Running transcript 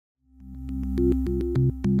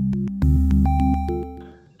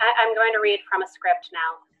I'm going to read from a script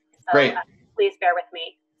now, so Great. Please bear with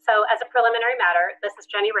me. So as a preliminary matter, this is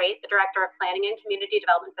Jenny Raitt, the Director of Planning and Community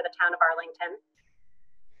Development for the Town of Arlington.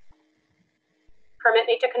 Permit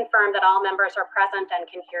me to confirm that all members are present and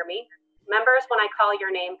can hear me. Members, when I call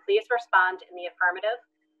your name, please respond in the affirmative.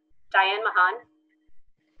 Diane Mahan.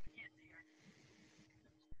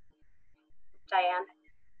 Diane.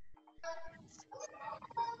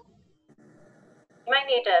 You might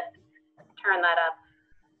need to turn that up,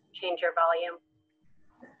 change your volume.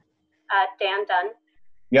 Dan Dunn.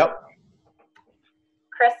 Yep.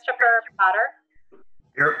 Christopher Potter.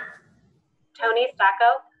 Here. Tony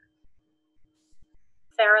Sacco.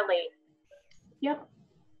 Sarah Lee. Yep.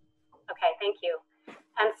 Okay, thank you.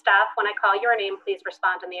 And staff, when I call your name, please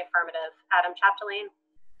respond in the affirmative. Adam Chapdelaine.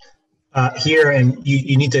 Here, and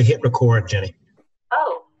you need to hit record, Jenny.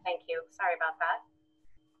 Oh, thank you. Sorry about that.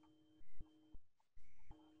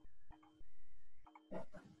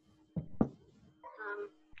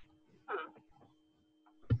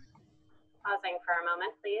 Pausing for a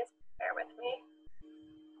moment, please. Bear with me.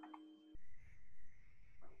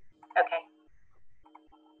 Okay.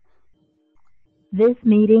 This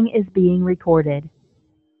meeting is being recorded.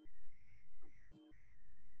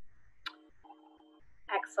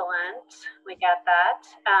 Excellent. We get that.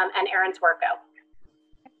 And Aaron Zwerko.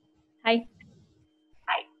 Hi.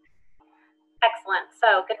 Hi. Excellent.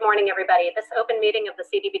 So good morning, everybody. This open meeting of the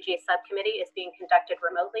CDBG Subcommittee is being conducted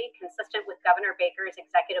remotely, consistent with Governor Baker's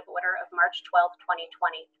executive order of March 12,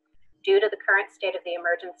 2020, due to the current state of the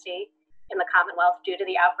emergency in the Commonwealth due to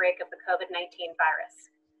the outbreak of the COVID-19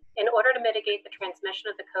 virus. In order to mitigate the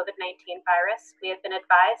transmission of the COVID-19 virus, we have been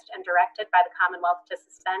advised and directed by the Commonwealth to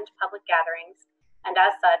suspend public gatherings, and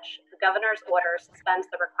as such, the Governor's order suspends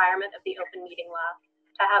the requirement of the open meeting law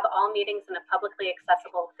to have all meetings in a publicly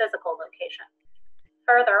accessible physical location.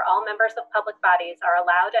 Further, all members of public bodies are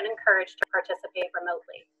allowed and encouraged to participate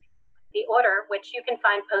remotely. The order, which you can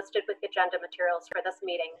find posted with agenda materials for this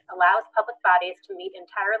meeting, allows public bodies to meet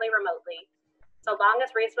entirely remotely, so long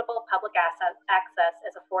as reasonable public access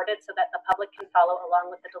is afforded so that the public can follow along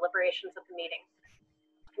with the deliberations of the meeting.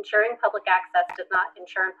 Ensuring public access does not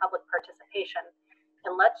ensure public participation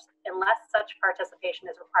unless such participation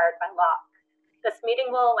is required by law. This meeting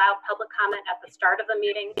will allow public comment at the start of the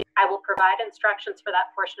meeting. I will provide instructions for that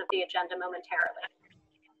portion of the agenda momentarily.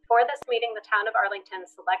 For this meeting, the Town of Arlington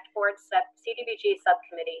Select Board CDBG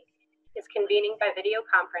Subcommittee is convening by video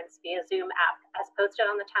conference via Zoom app as posted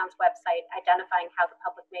on the town's website, identifying how the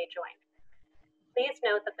public may join. Please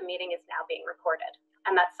note that the meeting is now being recorded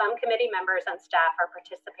and that some committee members and staff are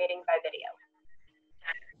participating by video.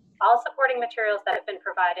 All supporting materials that have been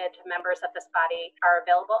provided to members of this body are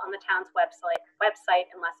available on the town's website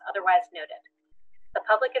unless otherwise noted. The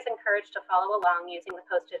public is encouraged to follow along using the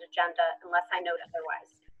posted agenda unless I note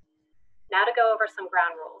otherwise. Now to go over some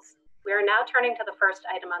ground rules. We are now turning to the first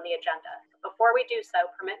item on the agenda. Before we do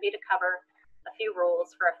so, permit me to cover a few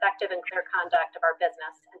rules for effective and clear conduct of our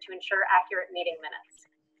business and to ensure accurate meeting minutes.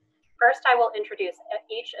 First, I will introduce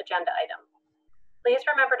each agenda item. Please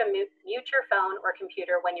remember to mute your phone or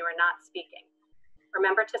computer when you are not speaking.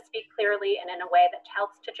 Remember to speak clearly and in a way that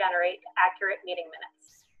helps to generate accurate meeting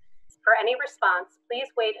minutes. For any response,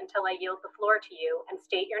 please wait until I yield the floor to you and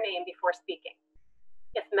state your name before speaking.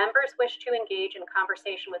 If members wish to engage in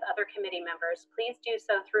conversation with other committee members, please do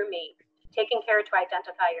so through me, taking care to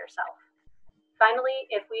identify yourself. Finally,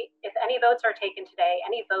 if any votes are taken today,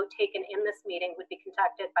 any vote taken in this meeting would be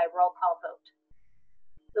conducted by roll call vote.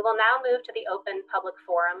 We will now move to the open public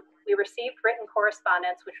forum. We received written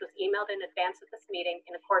correspondence which was emailed in advance of this meeting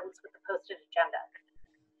in accordance with the posted agenda.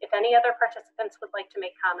 If any other participants would like to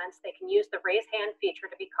make comments, they can use the raise hand feature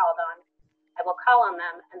to be called on. I will call on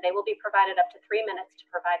them and they will be provided up to 3 minutes to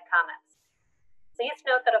provide comments. Please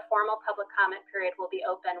note that a formal public comment period will be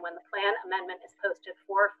open when the plan amendment is posted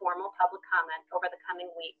for formal public comment over the coming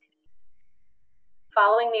week.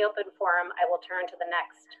 Following the open forum, I will turn to the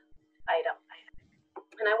next item.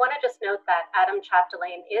 And I want to just note that Adam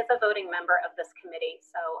Chapdelaine is a voting member of this committee.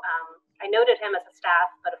 So I noted him as a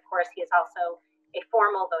staff, but of course he is also a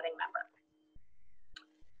formal voting member.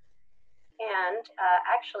 And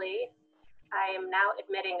actually, I am now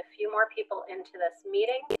admitting a few more people into this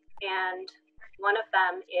meeting, and one of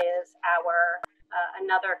them is our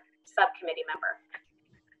another subcommittee member.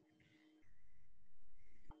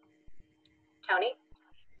 Tony?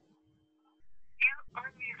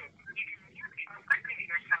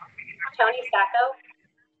 Tony Sacco?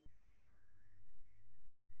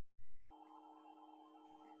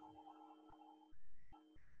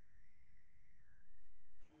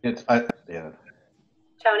 Yeah.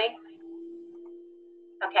 Tony?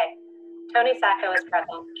 Okay. Tony Sacco is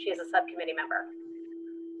present. She is a subcommittee member.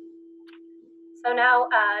 So now,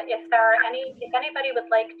 if anybody would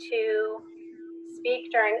like to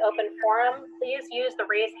speak during open forum, please use the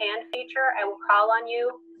raise hand feature. I will call on you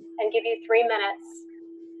and give you 3 minutes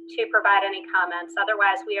to provide any comments.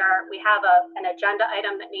 Otherwise, we have an agenda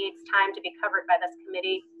item that needs time to be covered by this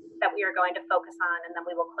committee that we are going to focus on, and then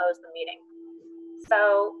we will close the meeting.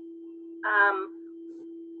 So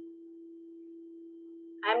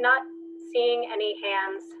I'm not seeing any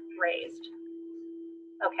hands raised.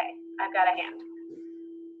 Okay, I've got a hand.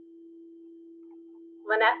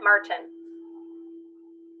 Lynette Martin.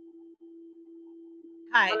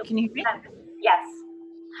 Hi, can you hear me? Yes.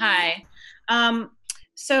 Hi.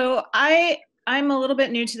 So I'm a little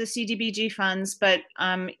bit new to the CDBG funds, but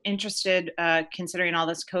I'm interested considering all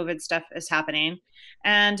this COVID stuff is happening.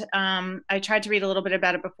 And I tried to read a little bit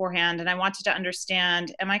about it beforehand, and I wanted to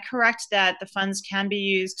understand, am I correct that the funds can be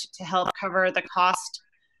used to help cover the cost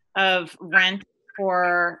of rent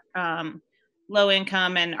for low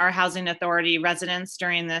income and our housing authority residents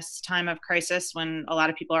during this time of crisis when a lot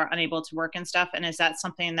of people are unable to work and stuff? And is that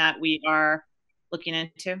something that we are looking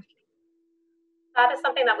into? That is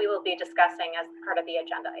something that we will be discussing as part of the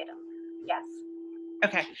agenda item. Yes.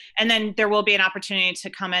 Okay. And then there will be an opportunity to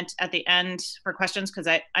comment at the end for questions, because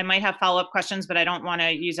I might have follow-up questions, but I don't want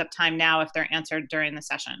to use up time now if they're answered during the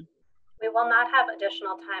session. We will not have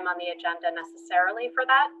additional time on the agenda necessarily for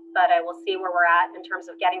that, but I will see where we're at in terms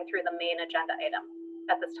of getting through the main agenda item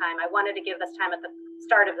at this time. I wanted to give this time at the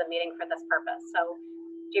start of the meeting for this purpose. So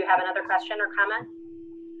do you have another question or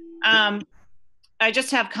comment? I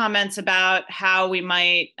just have comments about how we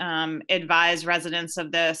might advise residents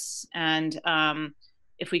of this, and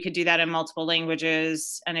if we could do that in multiple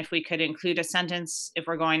languages, and if we could include a sentence, if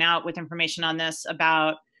we're going out with information on this,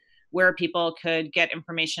 about where people could get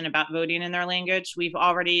information about voting in their language. We've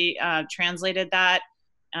already translated that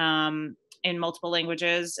in multiple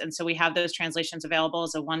languages, and so we have those translations available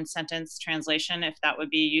as a one-sentence translation, if that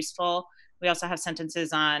would be useful. We also have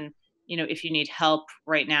sentences on, if you need help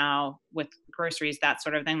right now with groceries, that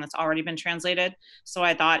sort of thing, that's already been translated. So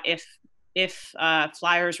I thought if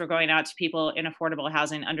flyers were going out to people in affordable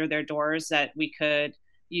housing under their doors, that we could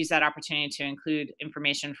use that opportunity to include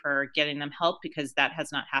information for getting them help, because that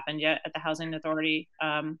has not happened yet at the housing authority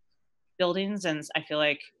buildings. And I feel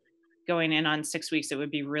like going in on 6 weeks, it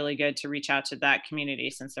would be really good to reach out to that community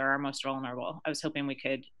since they're our most vulnerable. I was hoping we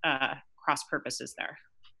could cross purposes there.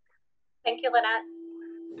 Thank you,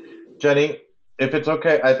 Lynette. Jenny, if it's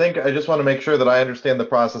okay, I just want to make sure that I understand the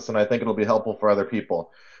process, and I think it'll be helpful for other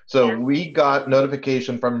people. So we got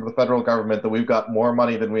notification from the federal government that we've got more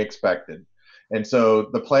money than we expected. And so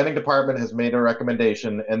the planning department has made a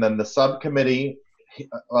recommendation, and then the subcommittee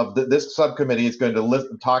of this subcommittee is going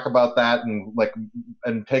to talk about that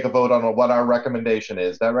and take a vote on what our recommendation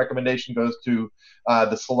is. That recommendation goes to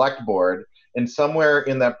the select board, and somewhere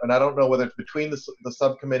in that, and I don't know whether it's between the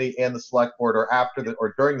subcommittee and the select board, or after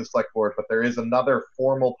or during the select board, but there is another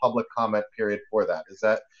formal public comment period for that. Is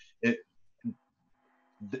that it?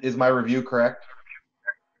 Is my review correct?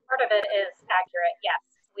 Part of it is accurate, yes.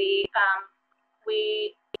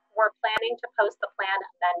 We were planning to post the plan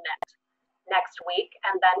amendment next week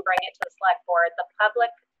and then bring it to the select board. The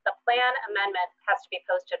plan amendment has to be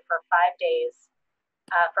posted for 5 days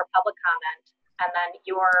for public comment, and then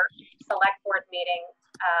your select board meeting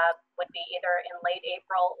would be either in late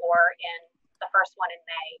April or in the first one in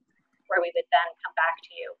May, where we would then come back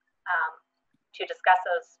to you to discuss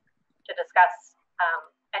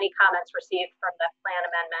any comments received from the plan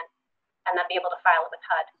amendment, and then be able to file it with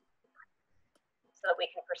HUD so that we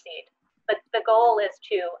can proceed. But the goal is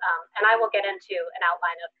to, and I will get into an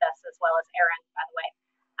outline of this as well as Erin, by the way,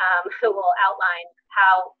 who will outline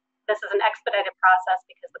how this is an expedited process,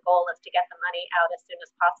 because the goal is to get the money out as soon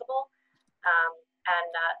as possible.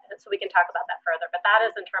 So we can talk about that further, but that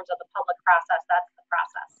is in terms of the public process. That's the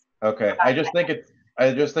process. Okay. I just think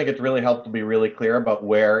it's really helpful to be really clear about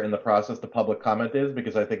where in the process the public comment is,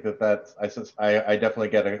 because I think I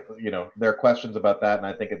definitely get there are questions about that, and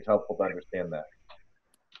I think it's helpful to understand that.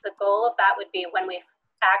 The goal of that would be when we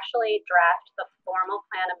actually draft the formal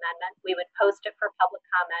plan amendment, we would post it for public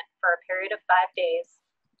comment for a period of 5 days.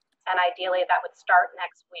 And ideally that would start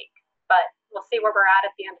next week, but we'll see where we're at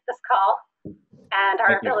the end of this call and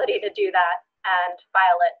our ability to do that and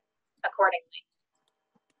file it accordingly.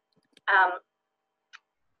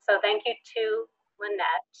 So thank you to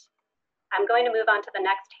Lynette. I'm going to move on to the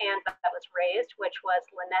next hand that was raised, which was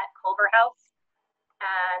Lynette Culverhouse,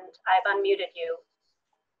 and I've unmuted you.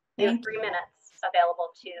 You have 3 minutes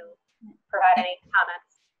available to provide any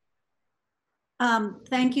comments.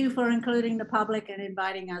 Thank you for including the public and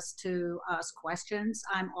inviting us to ask questions.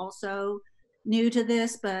 I'm also new to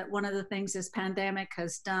this, but one of the things this pandemic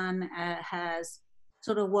has done has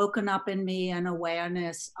sort of woken up in me an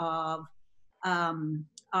awareness of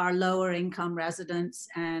our lower income residents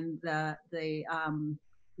and the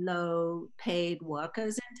low paid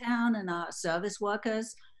workers in town and our service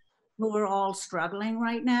workers who are all struggling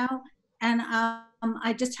right now. And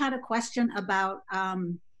I just had a question about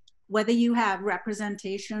whether you have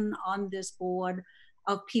representation on this board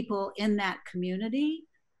of people in that community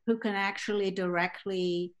who can actually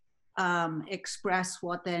directly express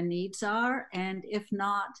what their needs are. And if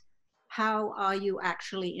not, how are you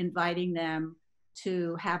actually inviting them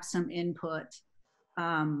to have some input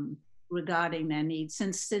regarding their needs?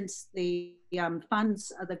 Since the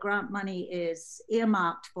funds, the grant money is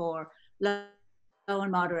earmarked for low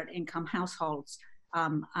and moderate income households,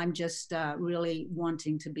 I'm just really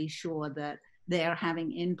wanting to be sure that they're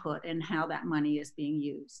having input in how that money is being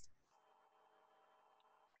used.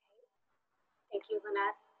 Thank you,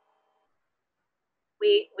 Lynette.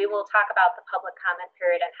 We will talk about the public comment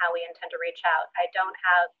period and how we intend to reach out. I don't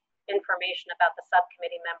have information about the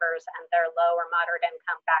subcommittee members and their low or moderate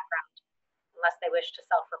income background, unless they wish to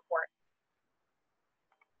self-report.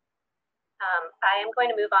 I am going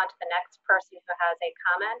to move on to the next person who has a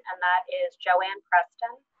comment, and that is Joanne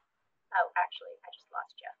Preston. Oh, actually, I just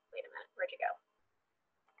lost you. Wait a minute, where'd you go?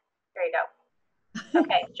 There you go.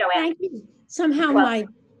 Okay, Joanne. Thank you. Somehow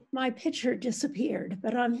my picture disappeared,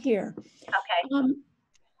 but I'm here. Okay,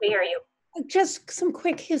 we hear you. Just some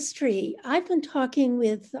quick history. I've been talking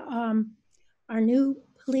with our new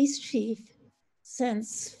police chief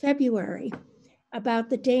since February about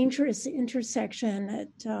the dangerous intersection at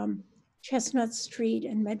Chestnut Street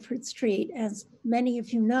and Medford Street. As many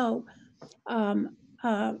of you know,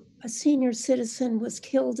 a senior citizen was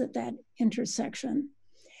killed at that intersection.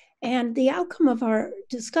 And the outcome of our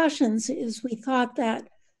discussions is we thought that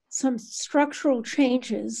some structural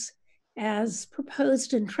changes as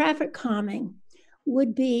proposed in traffic calming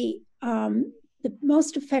would be the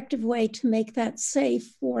most effective way to make that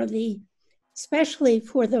safe for especially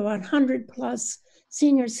for the 100 plus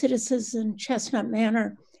senior citizens in Chestnut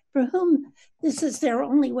Manor, for whom this is their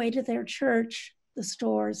only way to their church, the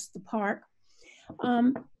stores, the park.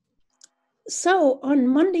 So on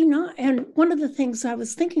Monday night, and one of the things I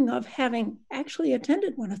was thinking of, having actually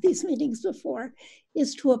attended one of these meetings before,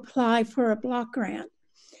 is to apply for a block grant.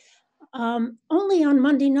 Only on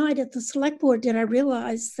Monday night at the select board did I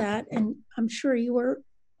realize that, and I'm sure you were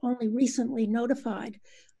only recently notified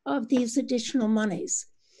of these additional monies,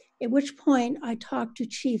 at which point I talked to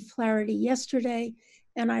Chief Flaherty yesterday,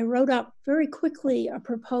 and I wrote up very quickly a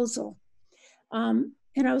proposal. And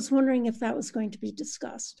I was wondering if that was going to be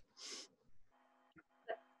discussed.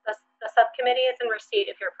 The subcommittee is in receipt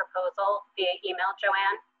of your proposal via email,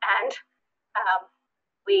 Joanne, and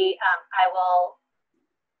I will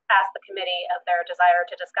ask the committee of their desire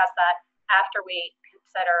to discuss that after we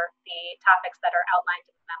consider the topics that are outlined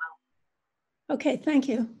in the memo. Okay,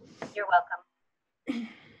 thank you. You're welcome.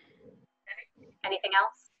 Anything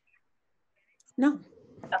else? No.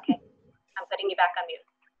 Okay, I'm putting you back on mute.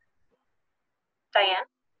 Diane?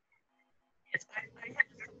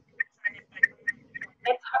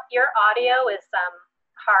 Your audio is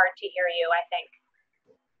hard to hear you, I think.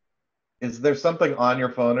 Is there something on your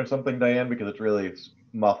phone or something, Diane? Because it's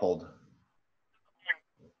muffled.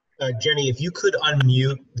 Jenny, if you could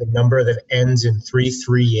unmute the number that ends in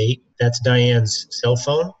 338, that's Diane's cell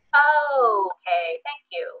phone. Oh, okay, thank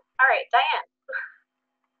you. All right, Diane.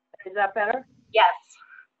 Is that better? Yes.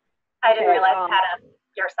 I didn't realize you had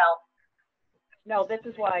yourself. No, this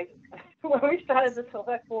is why when we started the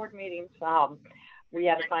select board meetings, we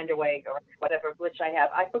had to find a way, or whatever glitch I have.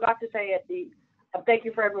 I forgot to say thank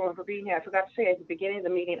you for everyone for being here. I forgot to say at the beginning of the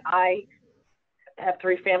meeting, I have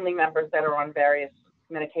 3 family members that are on various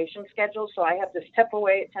medication schedules, so I have to step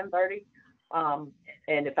away at 10:30.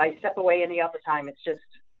 And if I step away any other time, it's just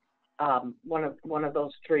one of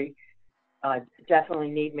those 3 definitely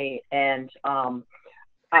need me. And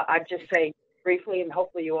I'd just say briefly, and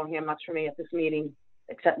hopefully you won't hear much from me at this meeting,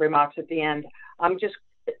 except remarks at the end. I'm just,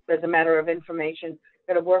 as a matter of information,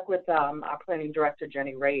 going to work with our planning director,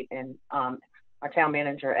 Jenny Raitt, and our town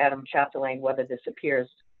manager, Adam Chapdelaine, whether this appears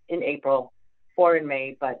in April or in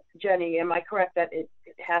May. But Jenny, am I correct that it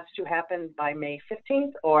has to happen by May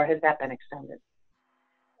 15th, or has that been extended?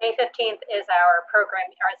 May 15th is our program,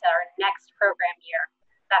 or is our next program year.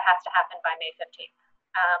 That has to happen by May 15th.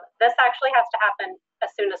 This actually has to happen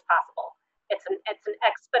as soon as possible. It's an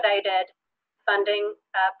expedited funding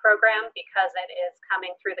program because it is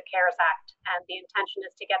coming through the CARES Act, and the intention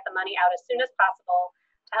is to get the money out as soon as possible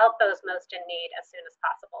to help those most in need as soon as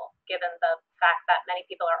possible, given the fact that many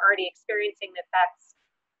people are already experiencing the effects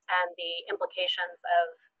and the implications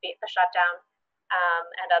of the shutdown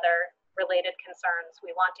and other related concerns.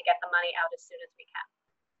 We want to get the money out as soon as we can.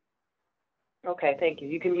 Okay, thank you.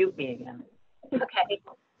 You can mute me again. Okay.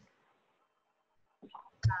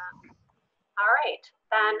 All right,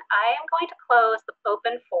 then I am going to close the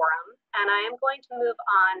open forum, and I am going to move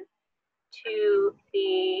on to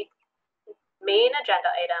the main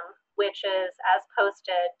agenda item, which is as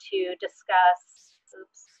posted to discuss, a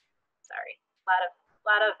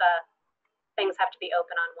lot of things have to be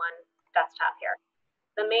open on one desktop here.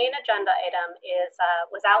 The main agenda item is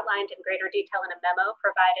was outlined in greater detail in a memo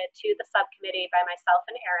provided to the subcommittee by myself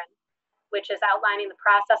and Erin, which is outlining the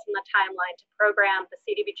process and the timeline to program the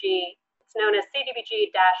CDBG. It's known as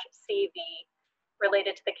CDBG-CV,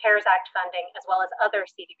 related to the CARES Act funding, as well as other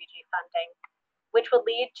CDBG funding, which will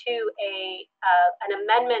lead to an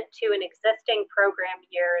amendment to an existing program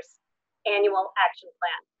year's annual action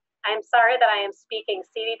plan. I am sorry that I am speaking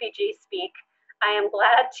CDBG speak. I am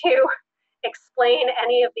glad to explain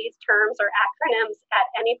any of these terms or acronyms at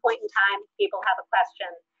any point in time if people have a question.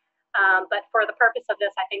 But for the purpose of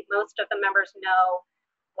this, I think most of the members know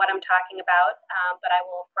what I'm talking about, but I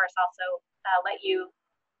will, of course, also let you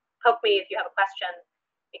poke me if you have a question,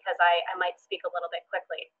 because I might speak a little bit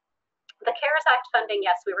quickly. The CARES Act funding,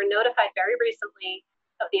 yes, we were notified very recently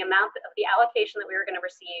of the amount of the allocation that we were going to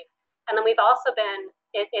receive. And then we've also been,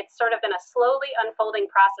 it's sort of been a slowly unfolding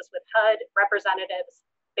process with HUD representatives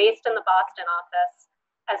based in the Boston office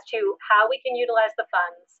as to how we can utilize the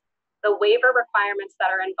funds, the waiver requirements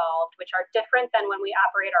that are involved, which are different than when we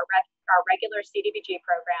operate our regular CDBG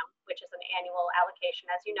program, which is an annual allocation,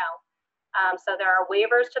 as you know. So there are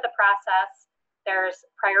waivers to the process. There's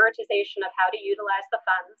prioritization of how to utilize the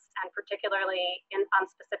funds, and particularly on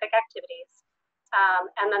specific activities.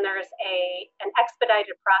 And then there's an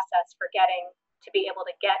expedited process for getting to be able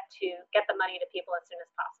to get the money to people as soon as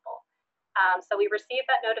possible. So we received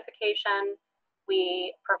that notification. We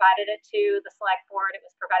provided it to the select board. It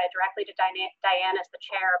was provided directly to Diane as the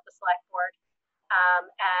chair of the select board.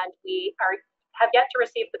 And we have yet to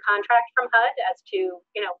receive the contract from HUD as to,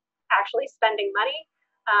 actually spending money.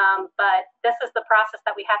 But this is the process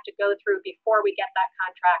that we have to go through before we get that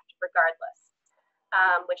contract regardless,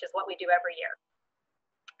 which is what we do every year.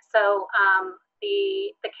 So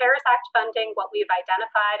the CARES Act funding, what we've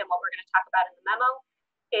identified and what we're going to talk about in the memo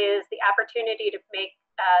is the opportunity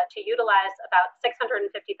to utilize about $650,000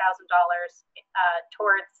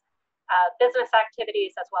 towards business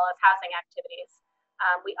activities as well as housing activities.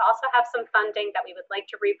 We also have some funding that we would like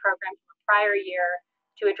to reprogram from a prior year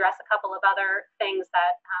to address a couple of other things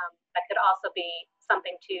that could also be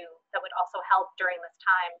something that would also help during this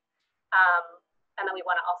time, and that we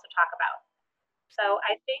want to also talk about. So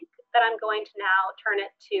I think that I'm going to now turn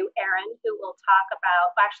it to Erin, who will talk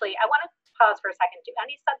about, actually, I want to pause for a second. Do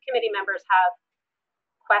any subcommittee members have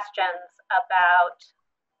questions about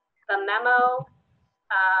the memo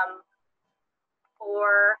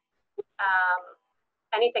or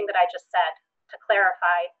anything that I just said to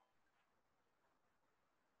clarify?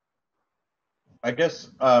 I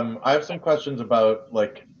guess I have some questions about,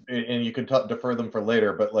 and you can defer them for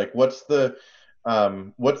later, but what's the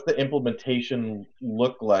implementation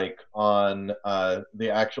look like on on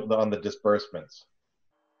the disbursements?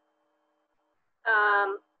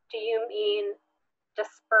 Do you mean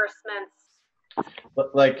disbursements?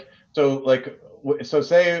 So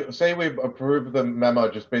say we approve the memo,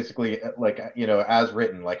 just basically as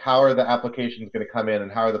written. How are the applications going to come in,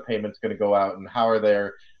 and how are the payments going to go out, and how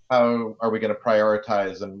are we going to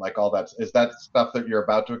prioritize, and all that? Is that stuff that you're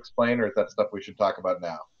about to explain, or is that stuff we should talk about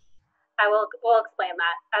now? We'll explain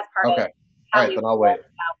that as part of. Okay. All right, then I'll wait.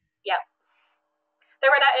 Yeah.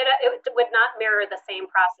 It would not mirror the same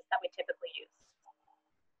process that we typically use.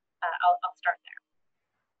 I'll start there.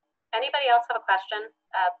 Anybody else have a question,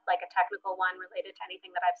 like a technical one related to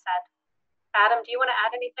anything that I've said? Adam, do you want to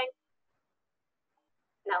add anything?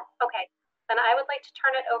 No? Okay. Then I would like to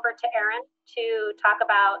turn it over to Erin to talk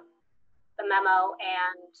about the memo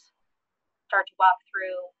and start to walk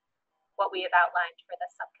through what we have outlined for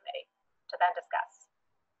this subcommittee to then discuss.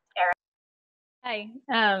 Erin. Hi.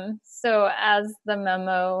 So as the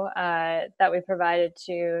memo that we provided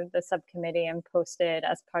to the subcommittee and posted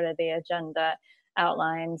as part of the agenda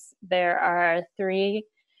outlines, there are three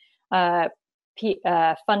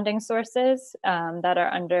funding sources that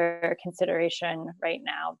are under consideration right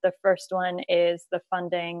now. The first one is the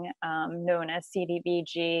funding known as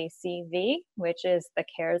CDBG-CV, which is the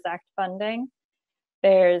CARES Act funding.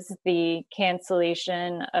 There's the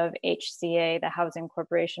cancellation of HCA, the Housing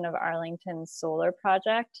Corporation of Arlington's solar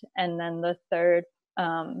project. And then the third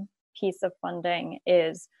piece of funding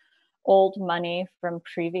is old money from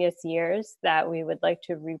previous years that we would like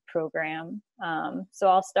to reprogram. So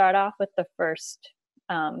I'll start off with the first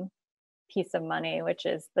piece of money, which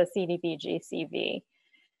is the CDBG CV.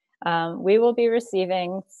 We will be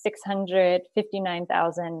receiving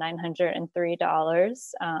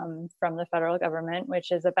 $659,903 from the federal government,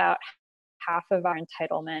 which is about half of our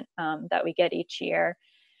entitlement that we get each year.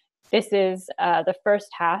 This is the first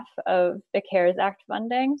half of the CARES Act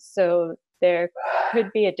funding, so there could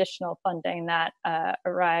be additional funding that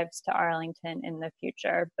arrives to Arlington in the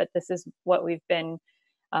future, but this is what we've been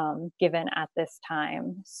given at this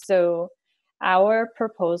time. So our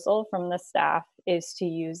proposal from the staff is to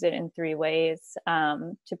use it in 3 ways: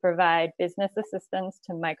 to provide business assistance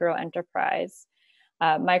to microenterprise.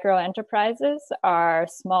 Microenterprises are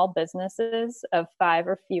small businesses of 5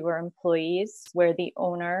 or fewer employees where the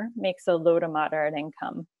owner makes a low to moderate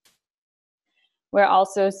income. We're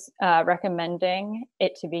also recommending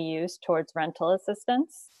it to be used towards rental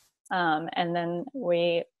assistance. And then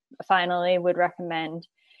we finally would recommend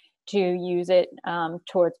to use it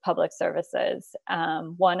towards public services.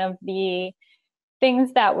 One of the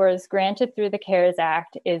things that was granted through the CARES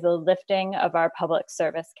Act is a lifting of our public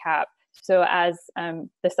service cap. So as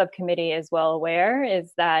the subcommittee is well aware,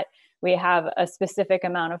 is that we have a specific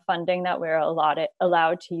amount of funding that we're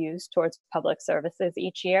allowed to use towards public services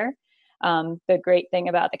each year. The great thing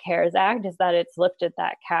about the CARES Act is that it's lifted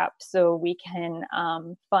that cap, so we can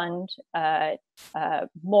fund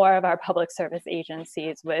more of our public service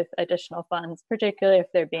agencies with additional funds, particularly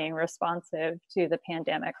if they're being responsive to the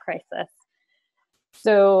pandemic crisis.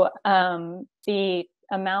 So the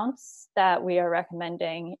amounts that we are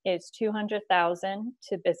recommending is $200,000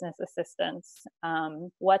 to business assistance.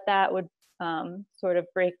 What that would sort of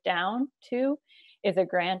break down to is a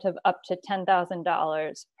grant of up to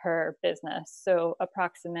 $10,000 per business. So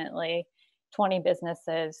approximately 20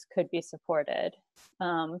 businesses could be supported.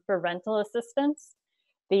 For rental assistance,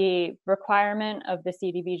 the requirement of the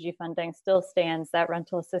CDBG funding still stands that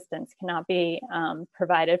rental assistance cannot be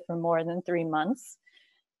provided for more than 3 months.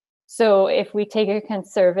 So if we take a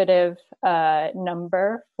conservative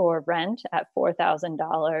number for rent at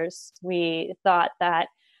 $4,000, we thought that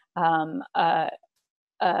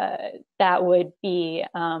that would be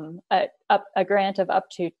a grant of up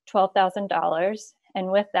to $12,000. And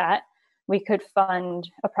with that, we could fund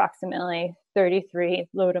approximately 33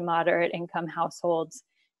 low to moderate income households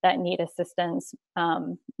that need assistance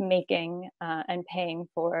making and paying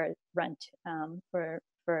for rent for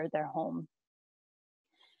their home.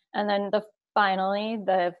 And then finally,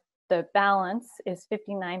 the balance is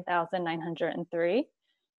 $59,903,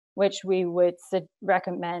 which we would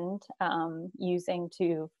recommend using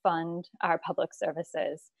to fund our public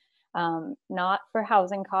services, not for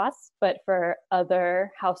housing costs, but for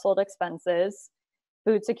other household expenses,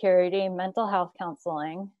 food security, mental health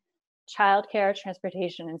counseling, childcare,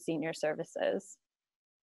 transportation, and senior services.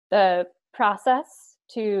 The process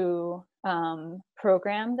to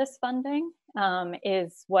program this funding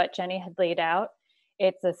is what Jenny had laid out.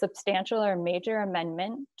 It's a substantial or major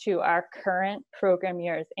amendment to our current program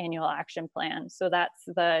year's annual action plan. So that's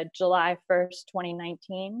the July 1st,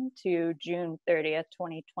 2019 to June 30th,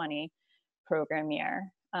 2020 program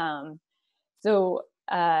year.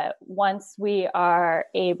 Once we are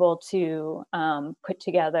able to put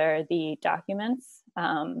together the documents,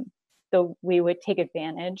 we would take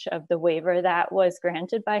advantage of the waiver that was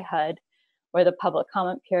granted by HUD, where the public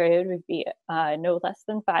comment period would be no less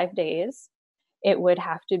than 5 days. It would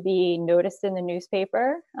have to be noticed in the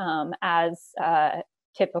newspaper as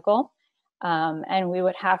typical, and we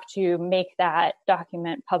would have to make that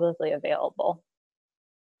document publicly available.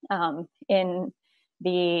 In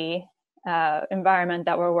the environment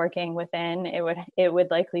that we're working within, it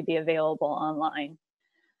would likely be available online.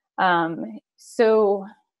 So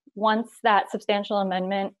once that substantial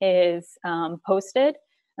amendment is posted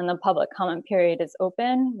and the public comment period is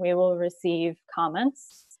open, we will receive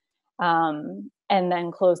comments and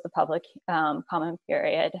then close the public comment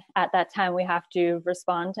period. At that time, we have to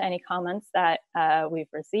respond to any comments that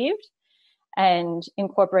we've received and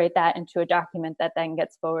incorporate that into a document that then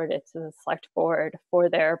gets forwarded to the select board for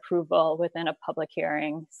their approval within a public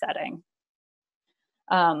hearing setting.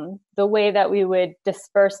 The way that we would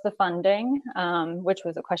disperse the funding, which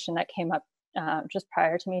was a question that came up just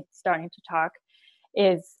prior to me starting to talk,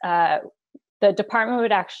 is the department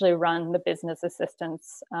would actually run the business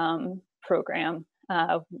assistance program.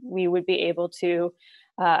 We would be able to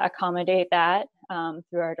accommodate that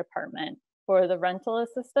through our department. for the rental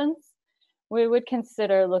assistance, we would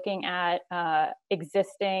consider looking at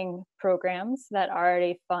existing programs that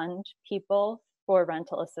already fund people for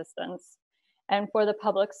rental assistance. And for the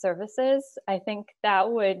public services, I think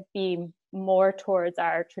that would be more towards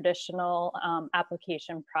our traditional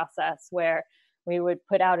application process, where we would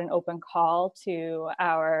put out an open call to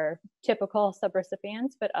our typical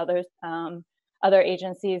subrecipients, but other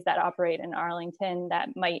agencies that operate in Arlington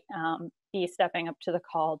that might be stepping up to the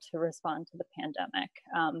call to respond to the pandemic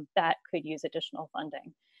that could use additional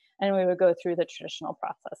funding. And we would go through the traditional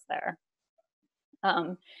process there.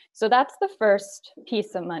 So that's the first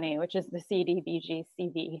piece of money, which is the CDBG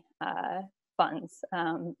CV funds.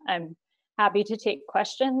 I'm happy to take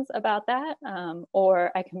questions about that,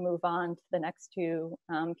 or I can move on to the next two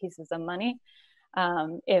pieces of money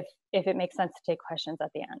if it makes sense to take questions at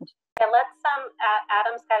the end. Yeah, let's,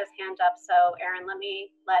 Adam's got his hand up, so Erin, let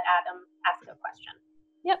Adam ask a question.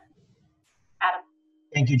 Yep. Adam.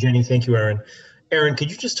 Thank you, Jenny. Thank you, Erin. Erin, could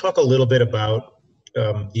you just talk a little bit about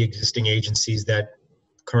the existing agencies that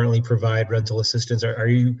currently provide rental assistance? Are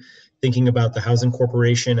you thinking about the Housing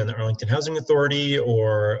Corporation and the Arlington Housing Authority,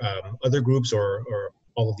 or other groups, or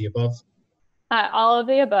all of the above? All of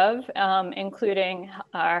the above, including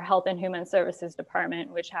our Health and Human Services Department,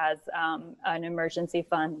 which has an emergency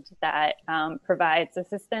fund that provides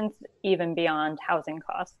assistance even beyond housing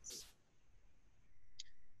costs.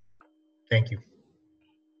 Thank you.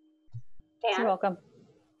 Dan? You're welcome.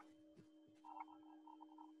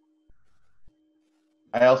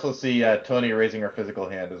 I also see Tony raising her physical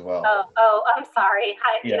hand as well. Oh, I'm sorry.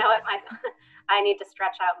 You know what? I need to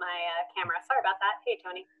stretch out my camera. Sorry about that. Hey,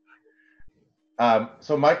 Tony.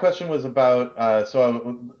 So my question was about.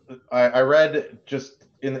 So I read just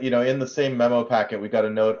in the same memo packet, we got a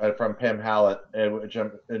note from Pam Hallett, and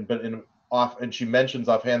she mentions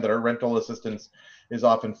offhand that her rental assistance is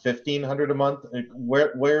often $1,500 a month.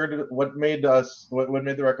 What made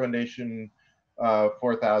the recommendation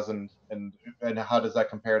 4,000, and how does that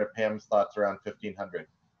compare to Pam's thoughts around 1,500?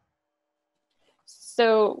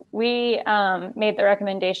 So we made the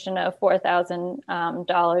recommendation of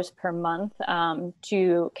 $4,000 per month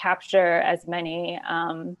to capture as many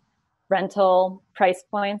rental price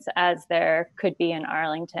points as there could be in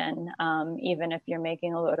Arlington, even if you're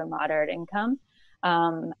making a low to moderate income.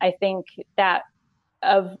 I think that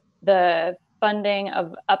of the funding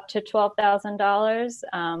of up to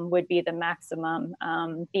 $12,000 would be the maximum.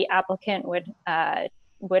 The applicant would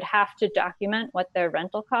have to document what their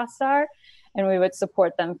rental costs are, and we would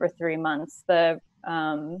support them for 3 months. The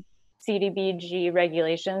CDBG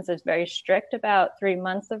regulations is very strict about 3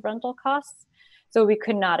 months of rental costs, so we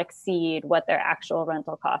could not exceed what their actual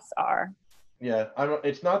rental costs are. Yeah,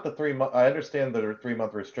 it's not the 3 month. I understand the 3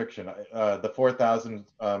 month restriction. The 4,000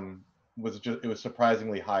 it was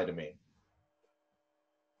surprisingly high to me.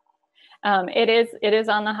 It is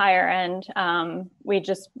on the higher end. We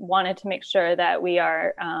just wanted to make sure that we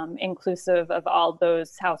are inclusive of all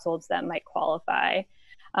those households that might qualify.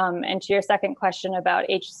 And to your second question about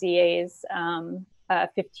HCA's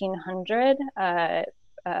 1,500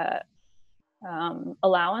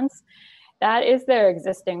 allowance, that is their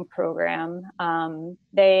existing program.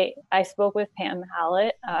 I spoke with Pam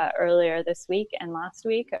Hallett earlier this week and last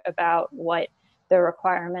week about what the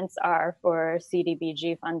requirements are for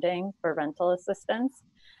CDBG funding for rental assistance.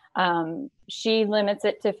 She limits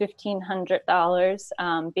it to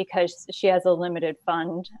 $1,500 because she has a limited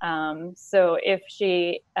fund. So if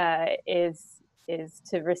she is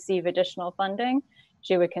to receive additional funding,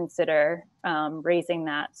 she would consider raising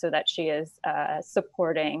that so that she is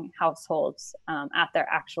supporting households at their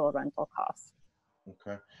actual rental costs.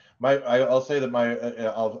 Okay. I'll say that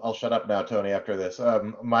I'll shut up now, Tony, after this.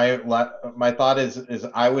 My thought is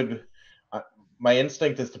my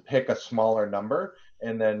instinct is to pick a smaller number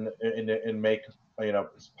and then and make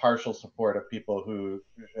partial support of people who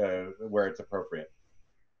where it's appropriate.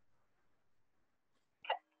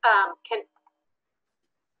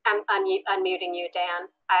 I'm unmuting you, Dan.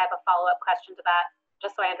 I have a follow-up question to that,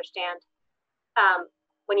 just so I understand.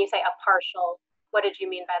 When you say a partial, what did you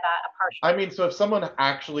mean by that? A partial? I mean, so if someone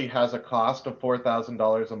actually has a cost of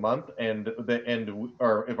 $4,000 a month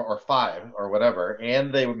or five or whatever,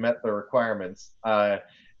 and they met the requirements,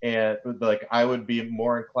 and like I would be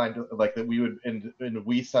more inclined to like that we would and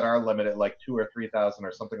we set our limit at like 2,000 or 3,000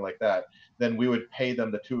 or something like that, then we would pay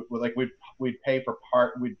them we'd pay for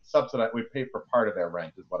part, we'd pay for part of their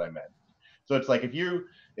rent is what I meant. So it's like if you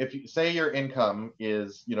say your income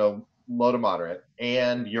is low to moderate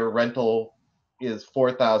and your rental is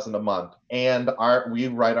 $4,000 a month, and we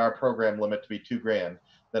write our program limit to be $2,000,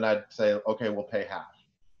 then I'd say, okay, we'll pay half.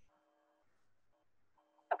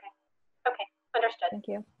 Okay. Understood. Thank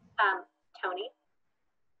you. Tony?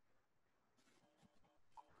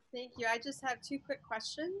 Thank you. I just have two quick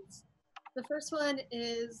questions. The first one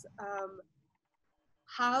is,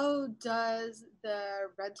 how does the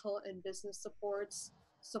rental and business supports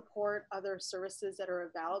support other services that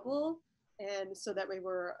are available? And so that way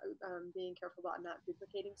we're being careful about not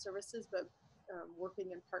duplicating services, but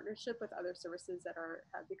working in partnership with other services that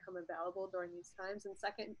have become available during these times. And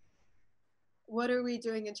second, what are we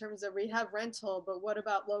doing in terms of, we have rental, but what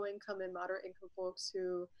about low income and moderate income folks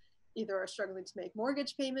who either are struggling to make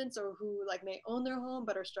mortgage payments or who like may own their home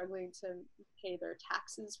but are struggling to pay their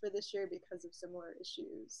taxes for this year because of similar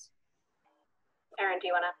issues? Erin, do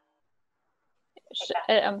you want to?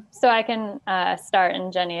 So I can start,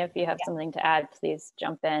 and Jenny, if you have something to add, please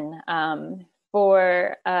jump in.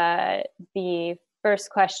 For the first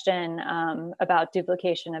question about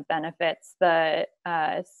duplication of benefits, the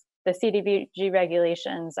CDBG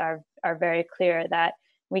regulations are very clear that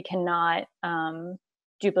we cannot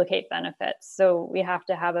duplicate benefits. So we have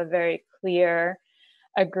to have a very clear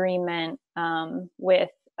agreement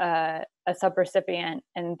with a subrecipient,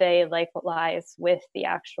 and they likewise with the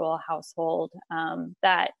actual household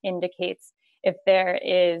that indicates if there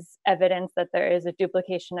is evidence that there is a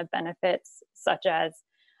duplication of benefits, such as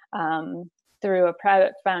through a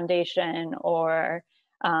private foundation, or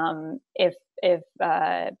if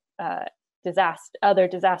other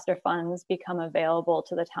disaster funds become available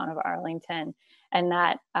to the town of Arlington, and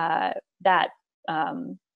that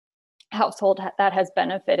household that has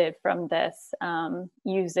benefited from this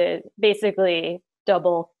uses basically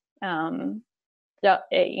double counts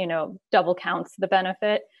the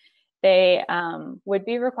benefit, they would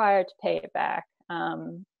be required to pay it back.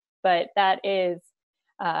 But that is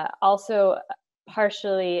also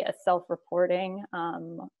partially a self-reporting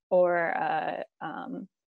or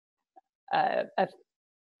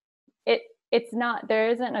it's not, there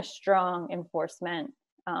isn't a strong enforcement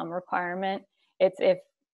requirement. It's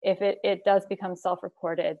if it does become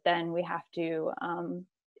self-reported, then we have to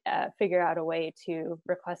figure out a way to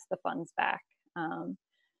request the funds back.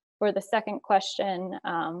 For the second question,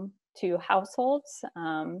 to households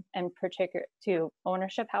and particular to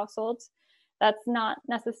ownership households, that's not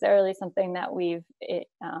necessarily something that we've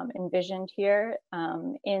envisioned here.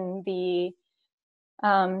 In the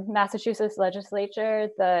Massachusetts legislature,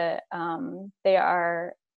 they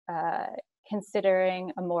are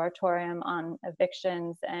considering a moratorium on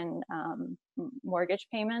evictions and mortgage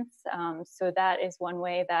payments. So that is one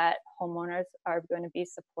way that homeowners are going to be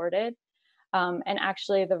supported. And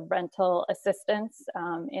actually the rental assistance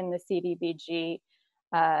in the CDBG,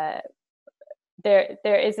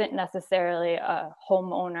 there isn't necessarily a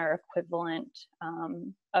homeowner equivalent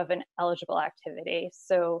of an eligible activity.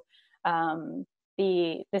 So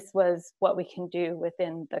this was what we can do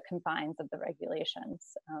within the confines of the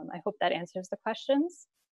regulations. I hope that answers the questions.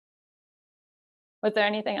 Was there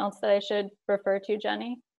anything else that I should refer to,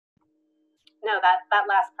 Jenny? No, that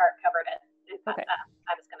last part covered it. Okay.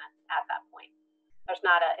 I was going to add that point. It's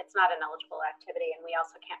not an eligible activity, and we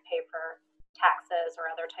also can't pay for taxes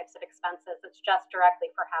or other types of expenses. It's just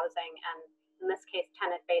directly for housing, and in this case,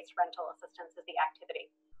 tenant-based rental assistance is the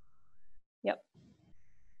activity. Yep.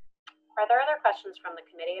 Are there other questions from the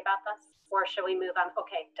committee about this, or should we move on?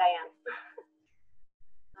 Okay, Diane.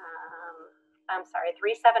 I'm sorry,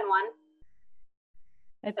 371?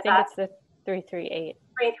 I think it's the 338.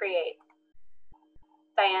 338.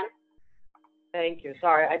 Diane? Thank you.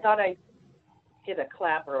 Sorry, I thought I hit a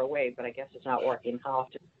clap or a wave, but I guess it's not working. I'll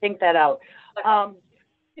have to think that out. Okay.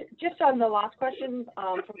 Just on the last question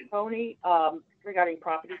from Tony regarding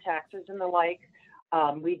property taxes and the like,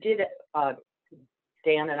 we did,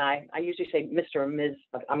 Dan and I usually say Mr. and Ms.,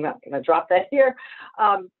 but I'm not going to drop that here.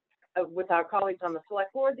 With our colleagues on the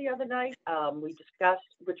select board the other night, we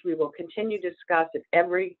discussed, which we will continue to discuss at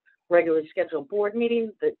every regularly scheduled board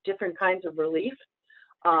meeting, the different kinds of relief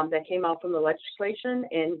that came out from the legislation.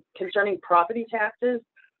 And concerning property taxes,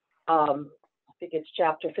 I think it's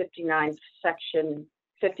chapter 59, section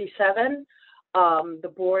 57,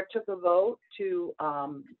 the board took a vote to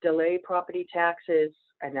delay property taxes,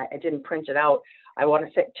 and I didn't print it out, I want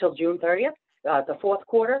to say till June 30th, the fourth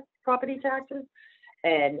quarter property taxes.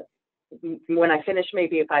 And when I finish,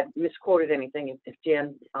 maybe if I misquoted anything, if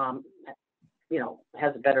Jan,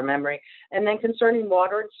 has a better memory. And then concerning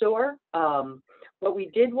water and sewer, what we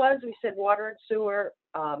did was we said water and sewer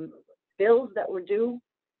bills that were due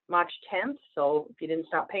March 10th. So if you didn't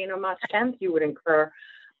start paying on March 10th, you would incur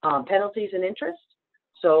penalties and interest.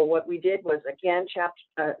 So what we did was again,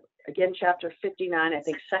 chapter 59, I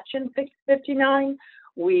think section 59,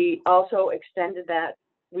 we also extended that.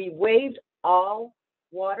 We waived all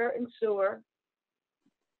water and sewer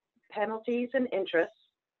penalties and interest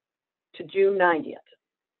to June 90th.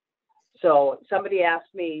 So somebody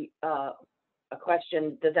asked me a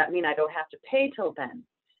question, does that mean I don't have to pay till then?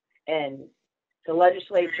 And the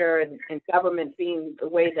legislature and government being the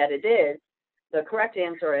way that it is, the correct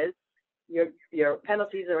answer is your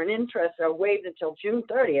penalties and interest are waived until June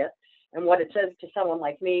 30th. And what it says to someone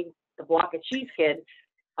like me, the block of cheese kid,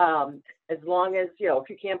 as long as, if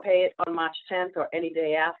you can't pay it on March 10th or any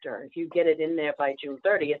day after, if you get it in there by June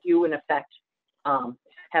 30th, you in effect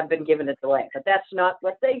have been given a delay. But that's not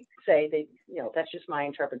what they say. That's just my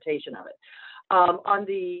interpretation of it. On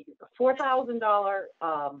the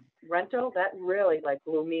 $4,000 rental, that really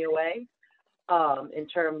blew me away in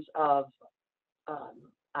terms of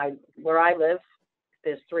where I live.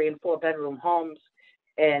 There's 3 and 4 bedroom homes,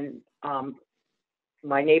 and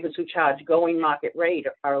my neighbors who charge going market rate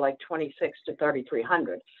are like $2,600 to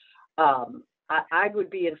 $3,300. I would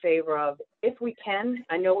be in favor of, if we can,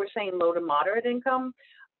 I know we're saying low to moderate income.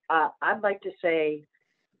 I'd like to say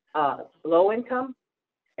low income,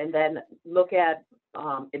 and then look at,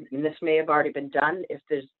 and this may have already been done, if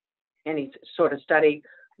there's any sort of study,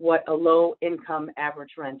 what a low income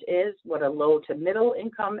average rent is, what a low to middle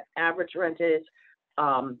income average rent is.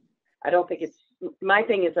 I don't think it's, my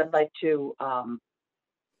thing is I'd like to,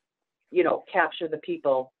 capture the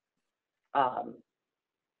people.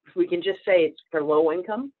 If we can just say it's for low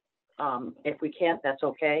income, if we can't, that's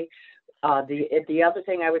okay. The other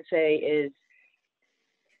thing I would say is,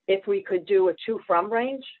 if we could do a to from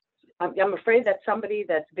range, I'm afraid that somebody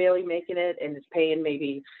that's barely making it and is paying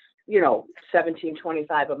maybe,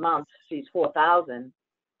 $1,725 a month sees $4,000,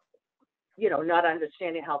 not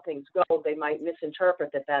understanding how things go, they might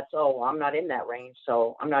misinterpret that that's, oh, I'm not in that range,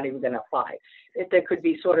 so I'm not even going to apply. If there could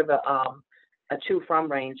be sort of a to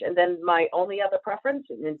from range. And then my only other preference,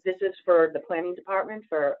 and this is for the planning department,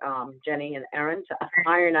 for Jenny and Erin to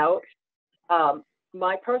iron out.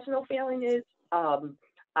 My personal feeling is,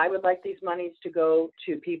 I would like these monies to go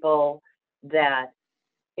to people that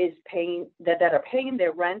are paying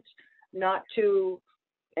their rent, not to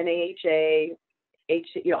an AHA,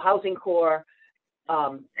 housing corps,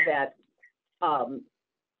 that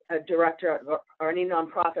a director or any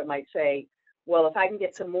nonprofit might say, well, if I can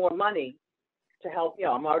get some more money to help,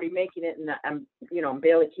 I'm already making it, and I'm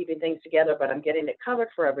barely keeping things together, but I'm getting it covered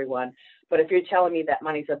for everyone. But if you're telling me that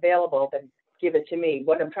money's available, then give it to me.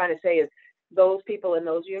 What I'm trying to say is, those people in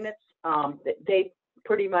those units, they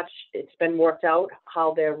pretty much, it's been worked out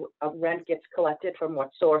how their rent gets collected, from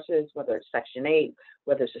what sources, whether it's Section 8,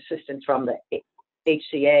 whether it's assistance from the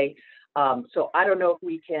HCA. So I don't know if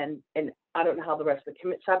we can, and I don't know how the rest of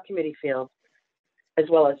the subcommittee feels, as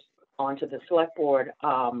well as onto the select board,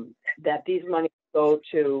 that these monies go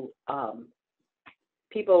to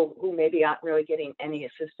people who maybe aren't really getting any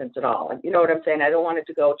assistance at all. And you know what I'm saying? I don't want it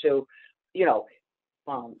to go to,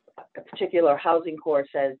 a particular housing corps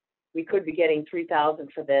says we could be getting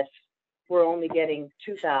 $3,000 for this. We're only getting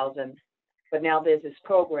 $2,000, but now there's this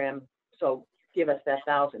program, so give us that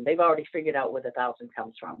 $1,000. They've already figured out where the $1,000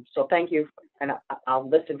 comes from. So thank you, and I'll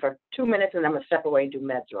listen for 2 minutes, and I'm gonna step away and do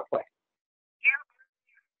meds real quick.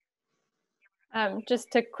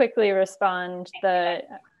 Just to quickly respond, the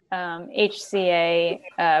HCA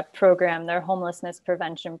program, their homelessness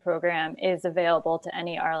prevention program, is available to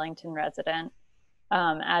any Arlington resident,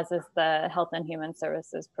 as is the Health and Human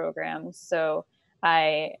Services program. So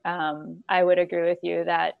I would agree with you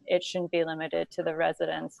that it shouldn't be limited to the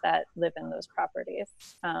residents that live in those properties.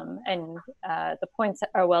 And the points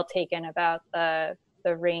are well taken about the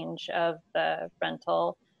range of the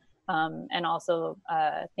rental, and also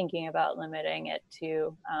thinking about limiting it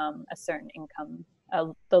to a certain income,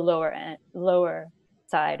 the lower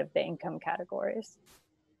side of the income categories.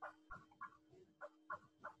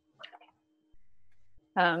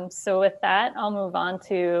 So with that, I'll move on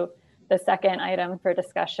to the second item for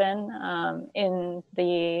discussion. In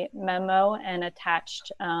the memo and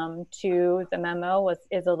attached to the memo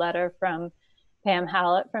is a letter from Pam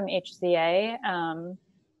Hallett from HCA.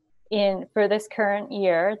 For this current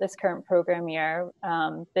year, this current program year,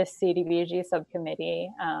 this CDBG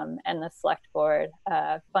subcommittee and the select board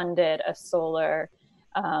funded a solar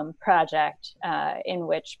project in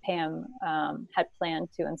which Pam had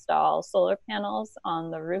planned to install solar panels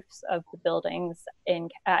on the roofs of the buildings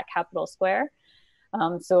at Capitol Square,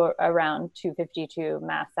 so around 252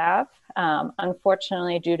 Mass Ave.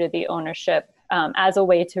 Unfortunately, due to the ownership, as a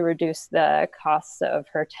way to reduce the costs of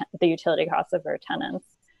the utility costs of her tenants.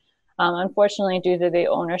 Unfortunately, due to the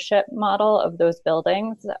ownership model of those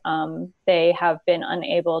buildings, they have been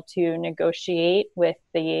unable to negotiate with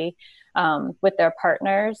their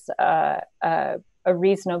partners a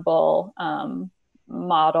reasonable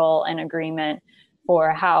model an agreement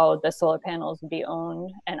for how the solar panels would be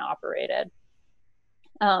owned and operated.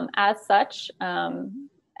 As such,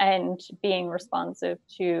 and being responsive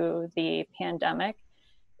to the pandemic,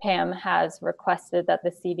 Pam has requested that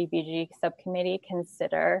the CDBG subcommittee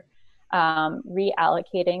consider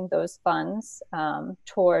reallocating those funds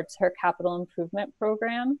towards her capital improvement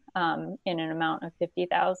program in an amount of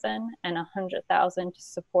 $50,000 and $100,000 to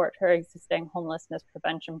support her existing homelessness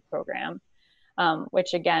prevention program,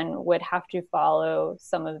 which again would have to follow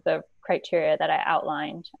some of the criteria that I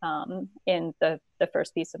outlined in the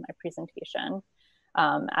first piece of my presentation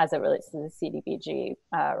as it relates to the CDBG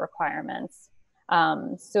requirements.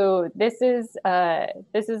 So this is a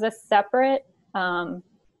separate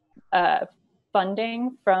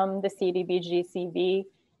funding from the CDBG CV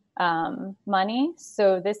money.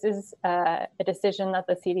 So this is a decision that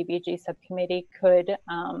the CDBG subcommittee could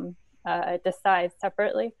decide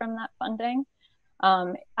separately from that funding.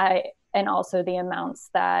 And also the amounts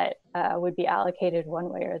that would be allocated one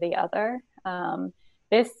way or the other.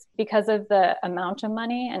 This, because of the amount of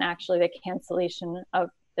money and actually the cancellation of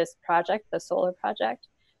this project, the solar project,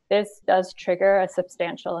 this does trigger a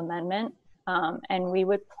substantial amendment. And we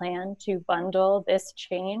would plan to bundle this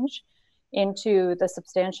change into the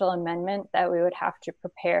substantial amendment that we would have to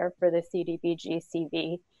prepare for the CDBG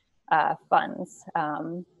CV funds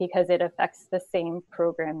because it affects the same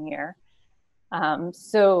program year.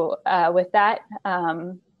 So with that,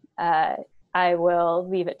 I will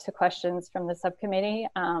leave it to questions from the subcommittee.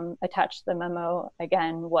 Attached to the memo,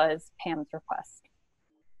 again, was Pam's request.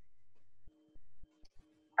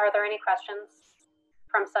 Are there any questions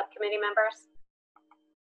from subcommittee members?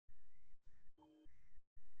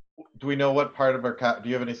 Do we know what part of our do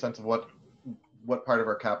you have any sense of what part of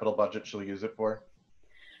our capital budget she'll use it for?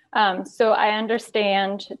 So I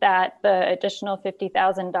understand that the additional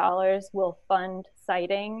 $50,000 will fund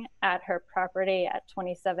siting at her property at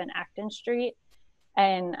 27 Acton Street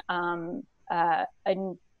and a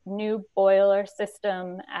new boiler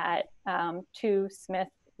system at 2 Smith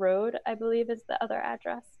Road, I believe is the other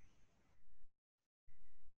address.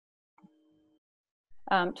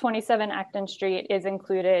 27 Acton Street is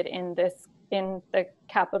included in the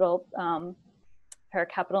capital, her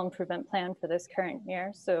capital improvement plan for this current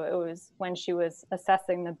year. So it was when she was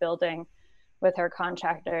assessing the building with her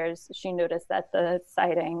contractors, she noticed that the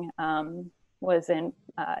siding was in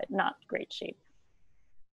not great shape.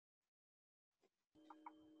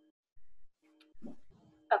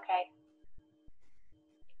 Okay.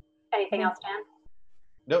 Anything else, Dan?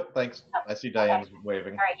 Nope, thanks. Oh, I see Diane's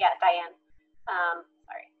waving. All right, yeah, Diane.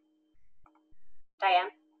 Sorry. Diane?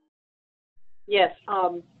 Yes.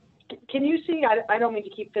 Can you see? I don't mean to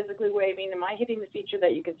keep physically waving. Am I hitting the feature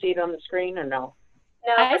that you can see it on the screen or no?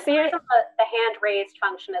 No, I see it. The hand raised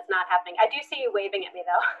function is not happening. I do see you waving at me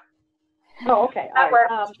though. Oh, okay. That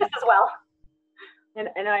works just as well.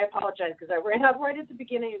 And I apologize because I ran up right at the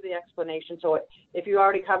beginning of the explanation. So if you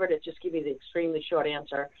already covered it, just give me the extremely short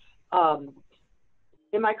answer. Am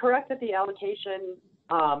I correct that the allocation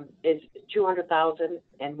is $200,000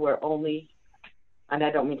 and we're only, and I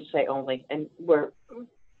don't mean to say only, and we're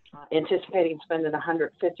anticipating spending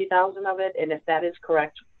 $150,000 of it? And if that is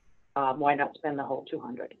correct, why not spend the whole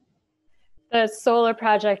 $200,000? The solar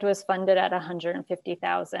project was funded at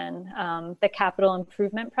 $150,000. The capital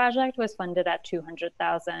improvement project was funded at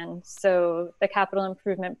 $200,000. So the capital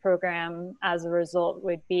improvement program, as a result,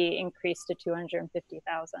 would be increased to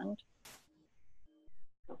 $250,000.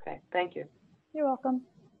 Okay, thank you. You're welcome.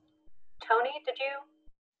 Tony, did you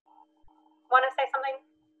want to say something?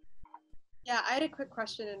 Yeah, I had a quick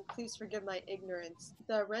question, and please forgive my ignorance.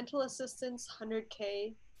 The rental assistance,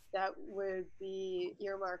 $100K, that would be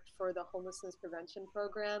earmarked for the homelessness prevention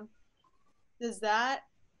program. Does that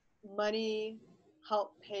money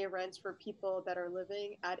help pay rents for people that are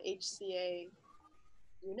living at HCA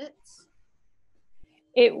units?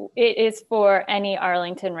 It is for any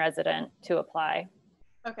Arlington resident to apply.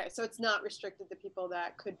 Okay, so it's not restricted to people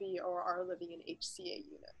that could be or are living in HCA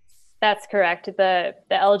units. That's correct. The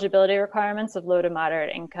eligibility requirements of low to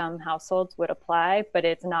moderate income households would apply, but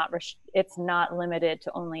it's not limited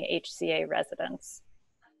to only HCA residents.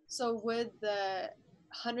 So would the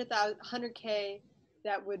 $100K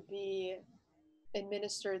that would be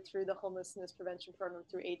administered through the homelessness prevention program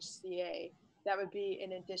through HCA, that would be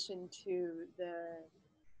in addition to the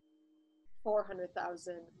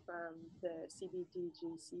 $400,000 from the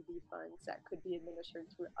CDBG CV funds that could be administered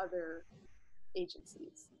through other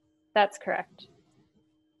agencies? That's correct.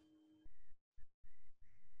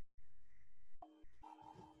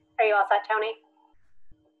 Are you all set, Tony?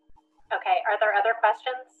 Okay, are there other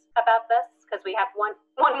questions about this? Because we have one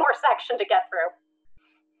more section to get through.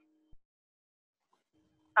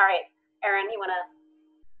 All right, Erin, you want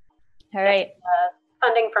to? All right.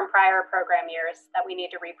 Funding from prior program years that we need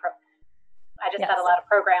to I just Yes. had a lot of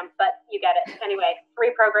program, but you get it. Anyway,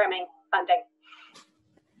 reprogramming funding.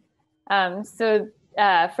 So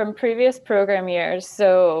from previous program years,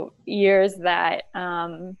 so years that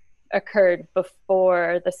occurred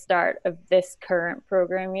before the start of this current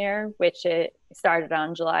program year, which it started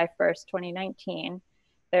on July 1st, 2019,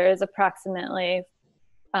 there is approximately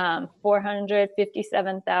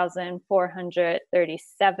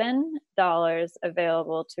 $457,437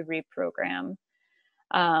 available to reprogram.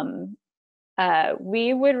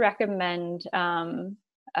 We would recommend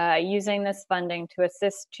using this funding to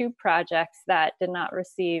assist 2 projects that did not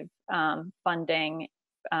receive funding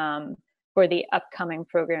for the upcoming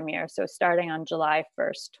program year, so starting on July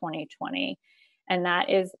 1st, 2020. And that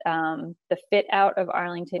is the fit out of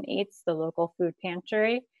Arlington Eats, the local food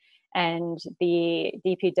pantry, and the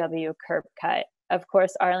DPW curb cut. Of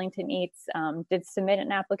course, Arlington Eats did submit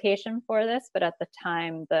an application for this, but at the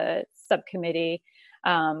time, the subcommittee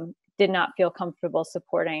did not feel comfortable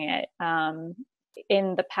supporting it.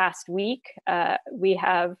 In the past week, we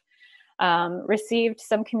have received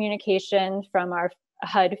some communication from our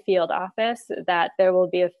HUD field office that there will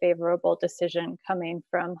be a favorable decision coming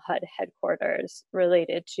from HUD headquarters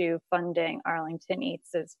related to funding Arlington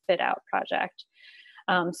Eats' fit out project.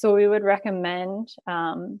 So we would recommend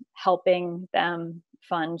helping them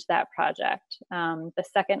fund that project. The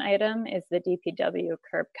second item is the DPW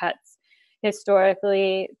curb cuts.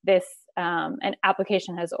 Historically, an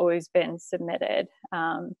application has always been submitted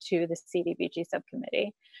to the CDBG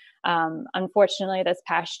subcommittee. Unfortunately, this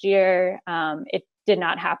past year, it did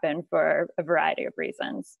not happen for a variety of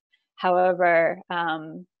reasons. However,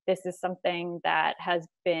 this is something that has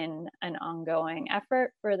been an ongoing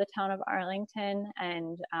effort for the town of Arlington,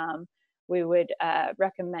 and we would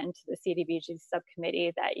recommend to the CDBG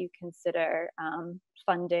subcommittee that you consider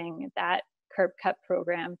funding that curb cut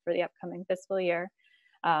program for the upcoming fiscal year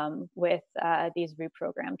with these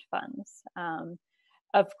reprogrammed funds.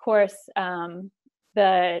 Of course,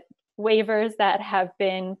 the waivers that have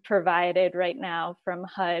been provided right now from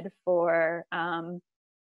HUD for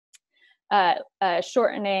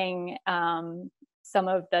shortening some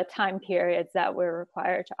of the time periods that we're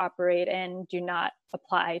required to operate in do not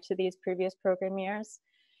apply to these previous program years.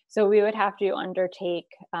 So we would have to undertake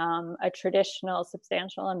a traditional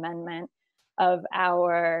substantial amendment of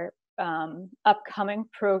our upcoming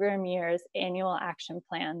program year's annual action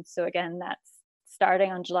plan. So again, that's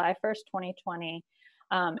starting on July 1st, 2020.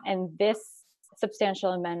 And this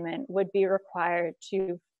substantial amendment would be required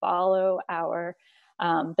to follow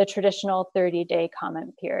the traditional 30-day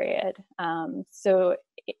comment period. So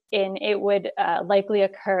it would likely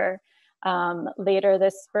occur later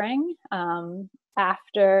this spring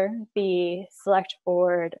after the select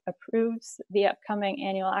board approves the upcoming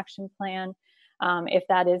annual action plan, if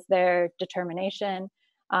that is their determination,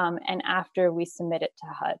 and after we submit it to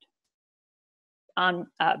HUD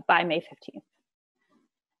by May 15th.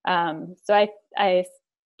 So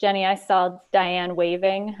Jenny, I saw Diane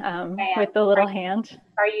waving Diane, with the little hand.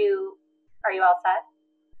 Are you all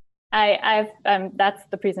set? That's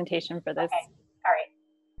the presentation for this. Okay. All right.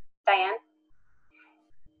 Diane?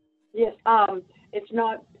 Yes, it's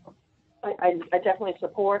not, I definitely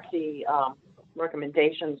support the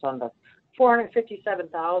recommendations on the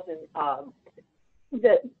 457,000.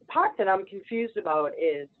 The part that I'm confused about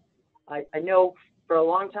is, I know for a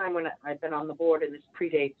long time when I've been on the board, and this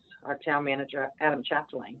predates our town manager, Adam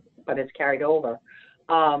Chaptling, but it's carried over.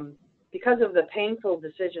 Because of the painful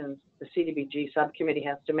decisions the CDBG subcommittee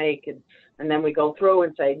has to make, and then we go through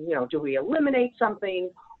and say, do we eliminate something,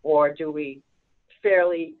 or do we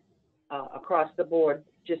fairly across the board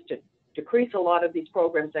just to decrease a lot of these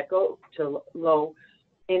programs that go to low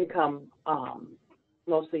income,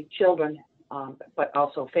 mostly children, but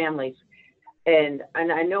also families. And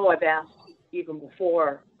I know I've asked even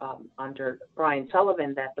before under Brian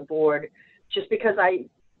Sullivan that the board, just because I've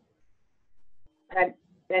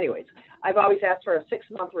always asked for a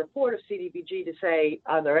 6-month report of CDBG to say,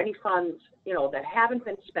 are there any funds, that haven't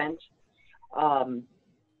been spent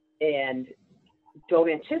and don't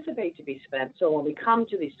anticipate to be spent. So when we come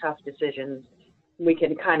to these tough decisions, we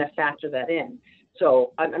can kind of factor that in.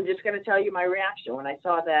 So I'm just going to tell you my reaction when I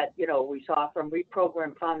saw that, we saw from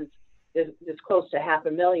reprogrammed funds, there's close to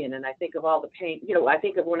 $500,000. And I think of all the pain, I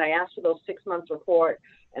think of when I asked for those 6 months report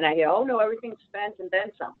and I hear, oh no, everything's spent and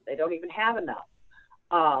then some. They don't even have enough.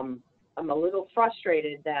 I'm a little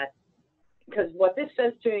frustrated that, because what this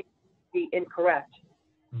says to be incorrect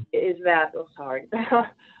is that,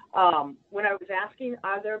 when I was asking,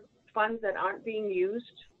 are there funds that aren't being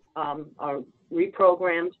used, or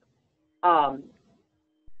reprogrammed,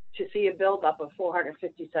 to see a buildup of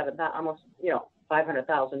 457, almost,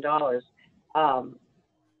 $500,000.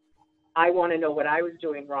 I want to know what I was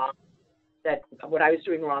doing wrong, that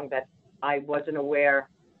I wasn't aware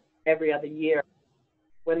every other year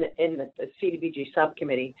when in the CDBG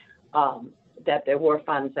subcommittee, that there were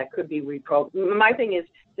funds that could be reprogrammed. My thing is,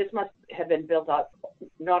 this must have been built up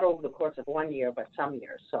not over the course of 1 year, but some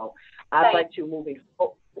years. So I'd like to move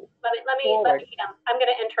forward. I'm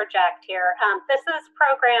going to interject here. This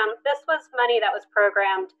was money that was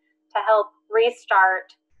programmed to help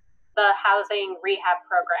restart the housing rehab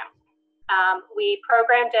program. We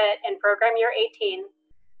programmed it in program year 18,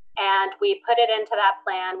 and we put it into that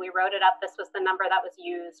plan. We wrote it up. This was the number that was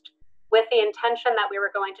used, with the intention that we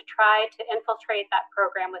were going to try to infiltrate that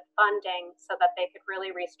program with funding so that they could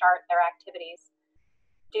really restart their activities.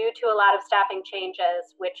 Due to a lot of staffing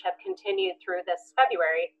changes, which have continued through this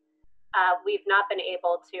February, we've not been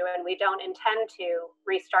able to, and we don't intend to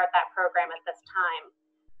restart that program at this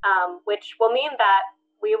time, which will mean that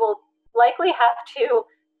we will likely have to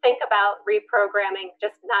think about reprogramming,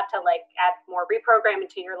 just not to add more reprogramming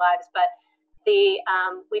to your lives, but we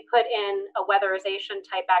put in a weatherization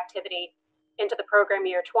type activity into the program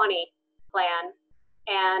year 20 plan.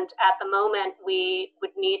 And at the moment, we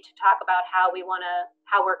would need to talk about how we're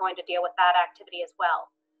going to deal with that activity as well.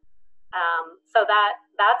 So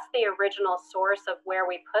that's the original source of where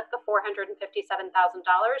we put the $457,000,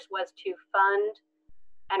 was to fund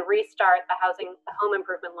and restart the home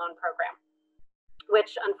improvement loan program,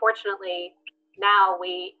 which unfortunately now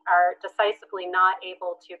we are decisively not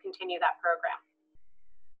able to continue that program.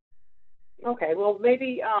 Okay, well,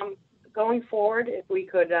 maybe going forward, if we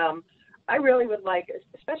could, I really would like,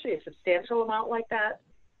 especially a substantial amount like that,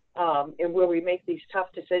 and where we make these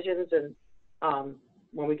tough decisions, and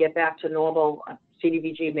when we get back to normal,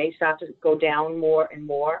 CDBG may start to go down more and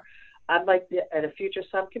more. I'd like at a future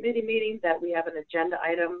subcommittee meeting that we have an agenda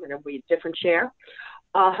item, and it'll be a different chair,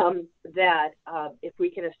 that if we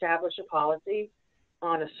can establish a policy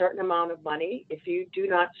on a certain amount of money, if you do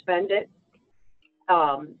not spend it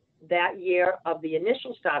that year of the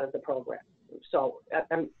initial start of the program. So,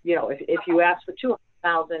 if you ask for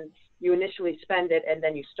 $200,000, you initially spend it and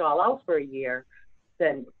then you stall out for a year,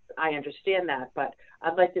 then I understand that. But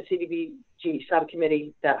I'd like the CDBG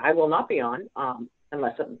subcommittee that I will not be on,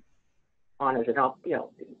 unless I'm on as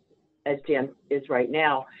as Dan is right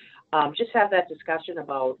now, just have that discussion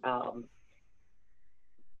about,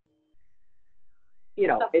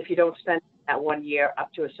 if you don't spend that 1 year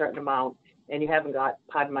up to a certain amount and you haven't got,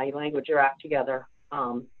 pardon my language, your act together,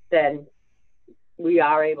 then we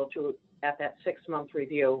are able to, at that 6-month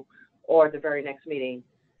review or the very next meeting,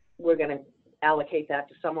 we're going to allocate that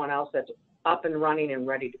to someone else that's up and running and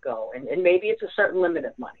ready to go. And maybe it's a certain limit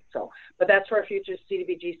of money. So, but that's for a future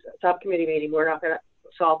CDBG subcommittee meeting. We're not going to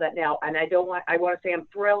solve that now. And I want to say I'm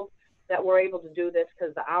thrilled that we're able to do this,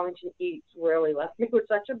 because the Arlington Eats really left me with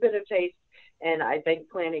such a bitter taste. And I thank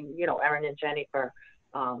planning, Erin and Jenny for,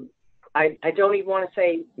 I don't even want to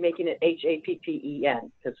say making it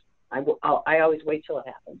HAPPEN, because I always wait till it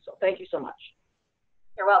happens. So thank you so much.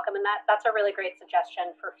 You're welcome. And that's a really great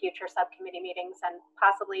suggestion for future subcommittee meetings, and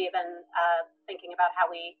possibly even thinking about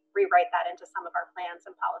how we rewrite that into some of our plans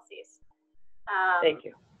and policies. Thank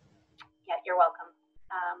you. Yeah, you're welcome.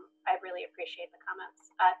 I really appreciate the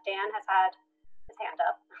comments. Dan has had his hand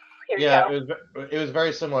up. It was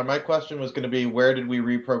very similar. My question was going to be, where did we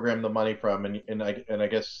reprogram the money from? And I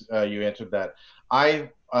guess you answered that. I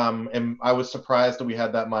was surprised that we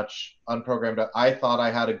had that much unprogrammed. I thought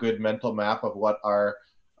I had a good mental map of what our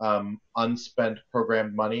unspent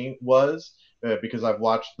programmed money was, because I've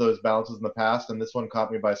watched those balances in the past, and this one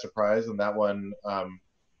caught me by surprise. And that one,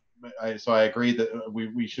 so I agree that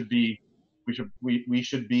we should be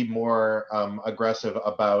more aggressive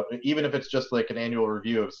about, even if it's just like an annual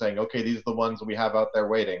review of saying, okay, these are the ones we have out there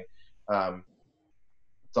waiting. That's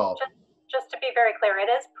all. Just to be very clear, it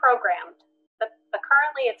is programmed. But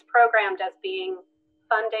currently it's programmed as being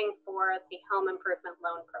funding for the home improvement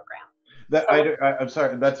loan program. I'm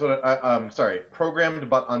sorry. That's what I'm sorry. Programmed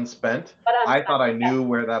but unspent. I thought I knew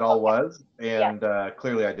where that all was, and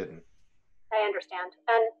clearly I didn't. I understand,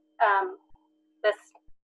 and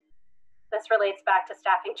this relates back to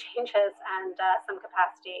staffing changes and some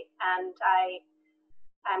capacity, and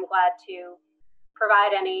I'm glad to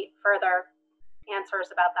provide any further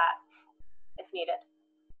answers about that if needed.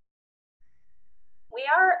 We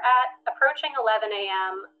are approaching 11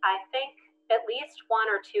 a.m. I think at least one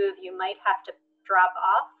or two of you might have to drop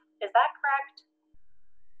off. Is that correct?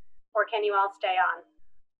 Or can you all stay on?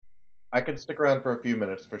 I can stick around for a few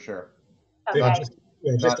minutes for sure. Okay.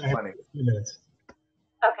 Yeah, not just I have 20. a few minutes.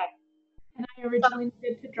 Okay. And I originally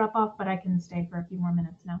needed to drop off, but I can stay for a few more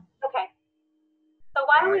minutes now. Okay. So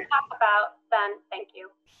why don't we talk about then, thank you.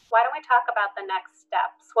 Why don't we talk about the next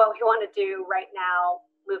steps, what we want to do right now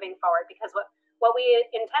moving forward? Because what we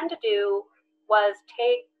intend to do was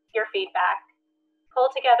take your feedback,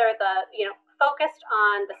 pull together the, focused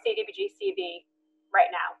on the CDBG CV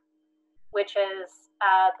right now, which is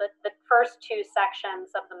the first two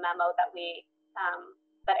sections of the memo that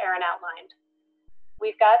that Aaron outlined.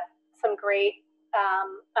 We've got some great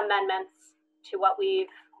amendments to what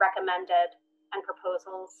we've recommended and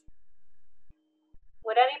proposals.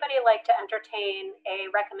 Would anybody like to entertain a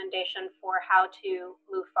recommendation for how to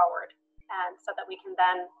move forward, and so that we can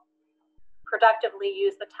then productively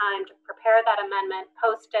use the time to prepare that amendment,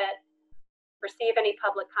 post it, receive any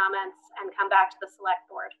public comments, and come back to the select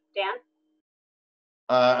board? Dan?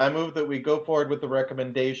 I move that we go forward with the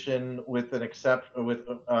recommendation with an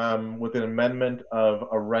amendment of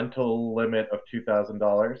a rental limit of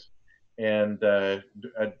 $2,000, and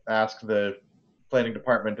ask the planning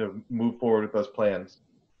department to move forward with those plans.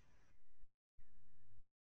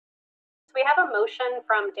 So we have a motion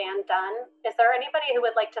from Dan Dunn. Is there anybody who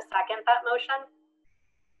would like to second that motion?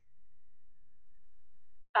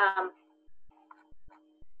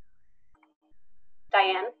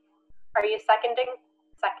 Diane, are you seconding?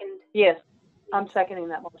 Second. Yes, I'm seconding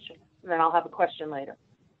that motion. And then I'll have a question later.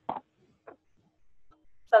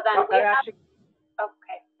 So then we have, actually,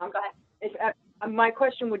 okay, go ahead. My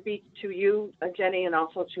question would be to you, Jenny, and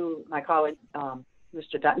also to my colleague,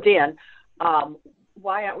 Mr. Dan.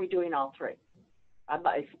 Why aren't we doing all three?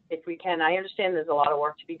 If we can, I understand there's a lot of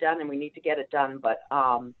work to be done and we need to get it done, but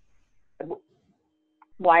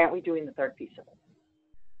why aren't we doing the third piece of it?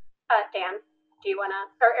 Dan, do you want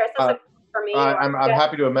to, or is this for me? I'm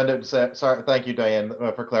happy to amend it. Sorry, thank you, Diane,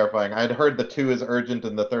 for clarifying. I'd heard the 2 is urgent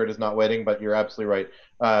and the 3rd is not waiting, but you're absolutely right.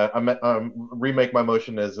 Remake my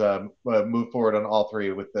motion as move forward on all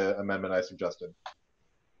 3 with the amendment I suggested.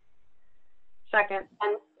 Second.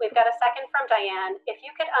 And we've got a second from Diane. If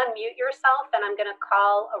you could unmute yourself, then I'm going to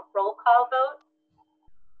call a roll call vote.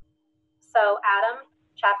 So Adam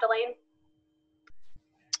Chapdelaine.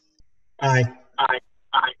 Aye. Aye.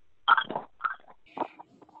 Aye. Aye.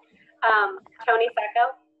 Tony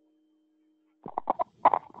Secco.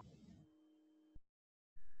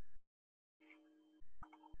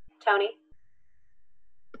 Tony.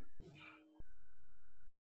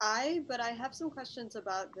 Aye, but I have some questions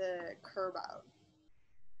about the curb out.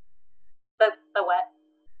 The what?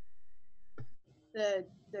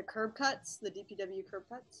 The curb cuts, the DPW curb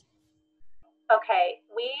cuts. Okay,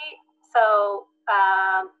 we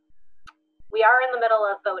are in the middle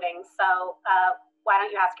of voting, so why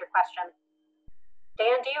don't you ask your question?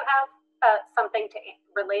 Dan, do you have something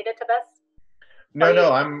related to this? No,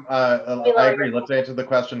 I agree. Let's answer the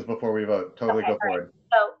questions before we vote. Totally, okay, go forward.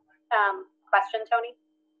 So, question, Tony?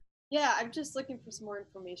 Yeah, I'm just looking for some more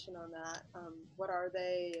information on that. What are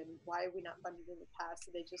they, and why have we not funded in the past?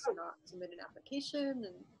 Did they just not submit an application?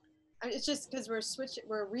 And I mean, it's just because we're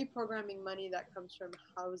reprogramming money that comes from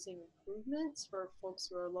housing improvements for folks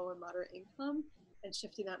who are low and moderate income, and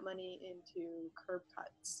shifting that money into curb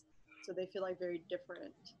cuts. So they feel like very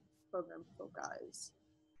different program foci.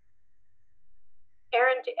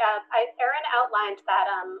 Aaron outlined that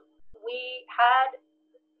we had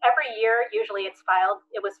every year, usually it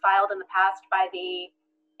was filed in the past by the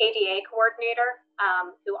ADA coordinator,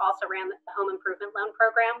 who also ran the home improvement loan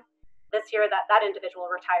program. This year that individual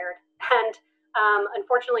retired, and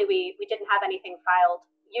unfortunately we didn't have anything filed.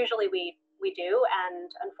 Usually we do, and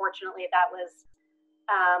unfortunately that was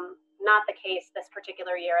not the case this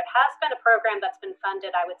particular year. It has been a program that's been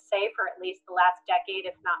funded, I would say, for at least the last decade,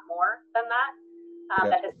 if not more than that.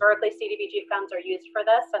 That historically CDBG funds are used for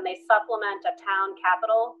this, and they supplement a town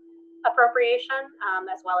capital appropriation,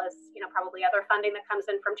 as well as probably other funding that comes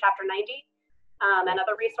in from Chapter 90 and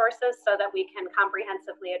other resources, so that we can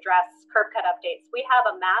comprehensively address curb cut updates. We have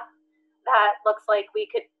a map that looks like we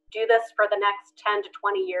could do this for the next 10 to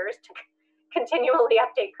 20 years to continually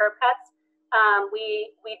update curb cuts.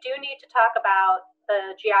 We do need to talk about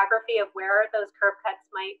the geography of where those curb cuts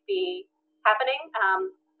might be happening.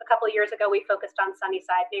 A couple of years ago, we focused on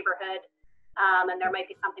Sunnyside neighborhood, and there might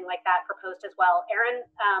be something like that proposed as well. Aaron,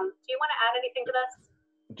 do you want to add anything to this?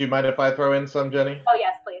 Do you mind if I throw in some, Jenny? Oh,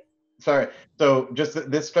 yes, please. Sorry. So just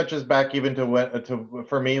this stretches back even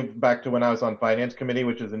for me, back to when I was on finance committee,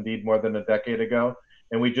 which is indeed more than a decade ago.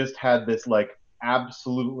 And we just had this like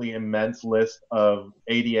absolutely immense list of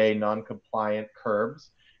ADA non-compliant curbs.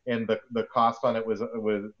 And the cost on it was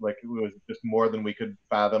just more than we could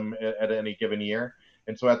fathom at any given year.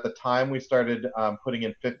 And so at the time we started putting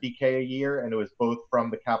in $50K a year, and it was both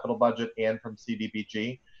from the capital budget and from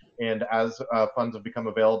CDBG. And as funds have become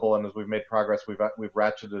available and as we've made progress, we've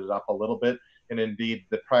ratcheted it up a little bit. And indeed,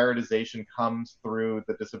 the prioritization comes through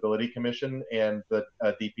the Disability Commission and the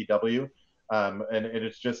DPW. And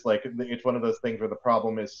it's just like, it's one of those things where the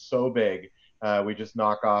problem is so big, we just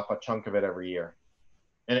knock off a chunk of it every year.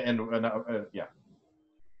 Yeah.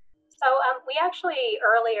 So we actually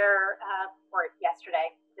earlier, or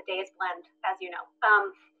yesterday, the days blend, as you know,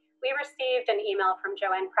 we received an email from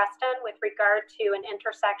Joanne Preston with regard to an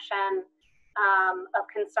intersection of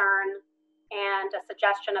concern and a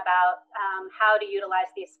suggestion about how to utilize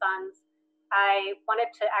these funds. I wanted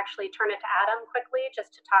to actually turn it to Adam quickly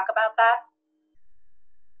just to talk about that,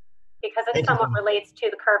 because it somewhat relates to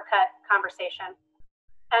the curb cut conversation.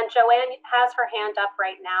 And Joanne has her hand up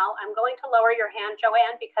right now. I'm going to lower your hand,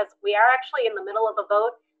 Joanne, because we are actually in the middle of a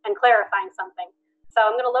vote and clarifying something. So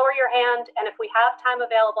I'm going to lower your hand, and if we have time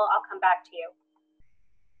available, I'll come back to you.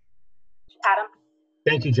 Adam?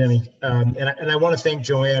 Thank you, Jenny. And I want to thank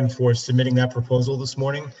Joanne for submitting that proposal this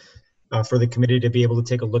morning for the committee to be able to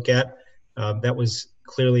take a look at. That was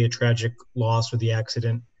clearly a tragic loss with the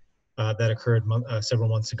accident that occurred several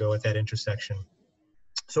months ago at that intersection.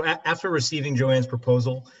 So after receiving Joanne's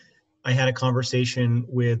proposal, I had a conversation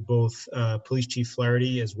with both Police Chief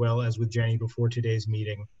Flaherty as well as with Jenny before today's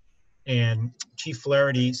meeting. And Chief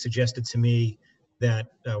Flaherty suggested to me that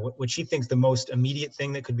what she thinks the most immediate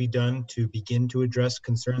thing that could be done to begin to address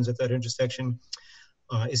concerns at that intersection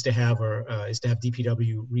is to have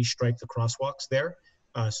DPW restrike the crosswalks there.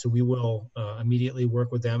 So we will immediately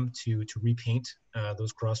work with them to repaint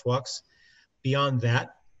those crosswalks. Beyond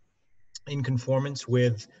that, in conformance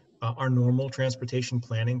with our normal transportation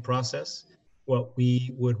planning process, what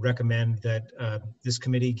we would recommend that this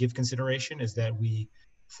committee give consideration is that we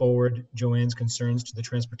forward Joanne's concerns to the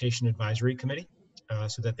Transportation Advisory Committee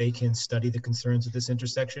so that they can study the concerns at this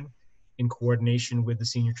intersection in coordination with the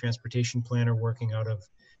senior transportation planner working out of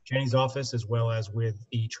Jenny's office, as well as with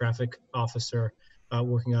the traffic officer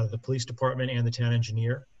working out of the police department and the town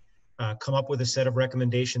engineer. Come up with a set of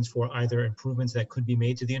recommendations for either improvements that could be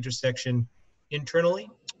made to the intersection internally,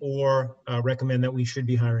 or recommend that we should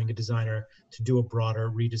be hiring a designer to do a broader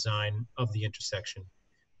redesign of the intersection.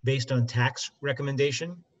 Based on tax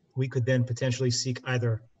recommendation, we could then potentially seek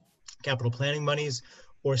either capital planning monies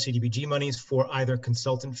or CDBG monies for either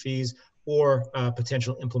consultant fees or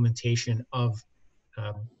potential implementation of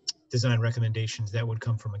design recommendations that would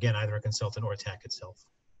come from, again, either a consultant or TAC itself.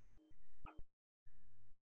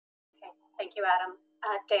 Okay, thank you, Adam.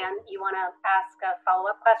 Dan, you want to ask a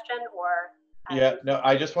follow-up question, or? Yeah, no,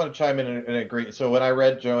 I just want to chime in and agree. So when I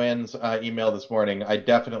read Joanne's email this morning, I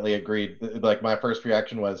definitely agreed. Like, my first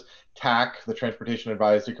reaction was TAC, the Transportation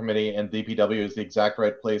Advisory Committee, and DPW is the exact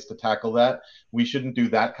right place to tackle that. We shouldn't do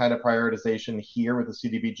that kind of prioritization here with the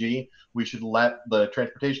CDBG. We should let the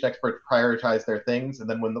transportation experts prioritize their things, and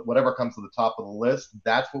then when whatever comes to the top of the list,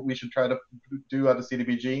 that's what we should try to do out of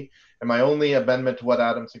CDBG. And my only amendment to what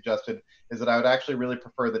Adam suggested is that I would actually really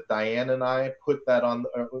prefer that Diane and I put that on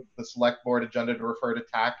the select board agenda to refer to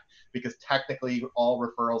TAC, because technically all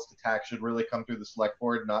referrals to TAC should really come through the select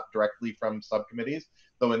board, not directly from subcommittees.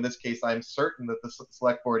 Though in this case, I'm certain that the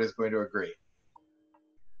select board is going to agree.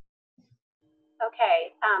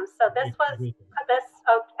 Okay, so this was this.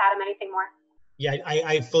 Oh, Adam, anything more? Yeah,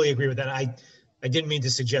 I fully agree with that. I didn't mean to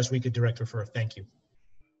suggest we could direct refer. Thank you.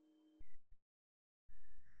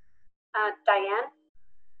 Diane?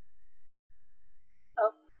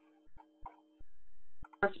 Oh.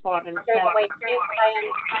 Correspondence. Wait, Diane,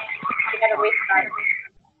 you gotta restart.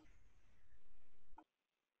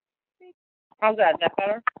 How's that? Is that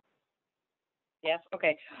better? Yes,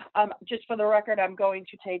 okay. Just for the record, I'm going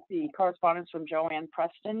to take the correspondence from Joanne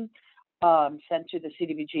Preston sent to the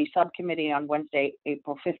CDBG subcommittee on Wednesday,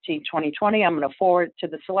 April 15, 2020. I'm going to forward it to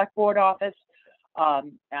the select board office,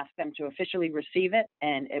 ask them to officially receive it,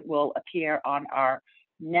 and it will appear on our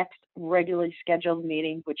next regularly scheduled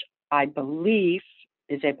meeting, which I believe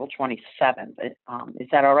is April 27th. Is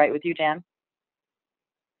that all right with you, Dan?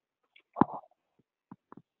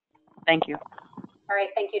 Thank you. All right,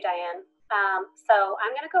 thank you, Diane. So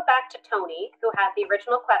I'm going to go back to Tony, who had the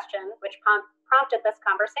original question, which prompted this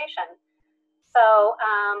conversation. So,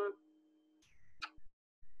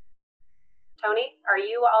 Tony, are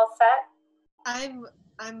you all set?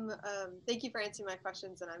 Thank you for answering my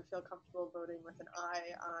questions, and I feel comfortable voting with an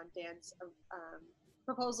aye on Dan's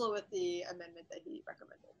proposal with the amendment that he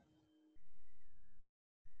recommended.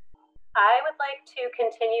 I would like to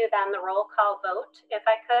continue then the roll call vote, if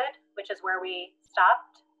I could, which is where we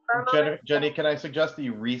stopped for a moment. Jenny, can I suggest that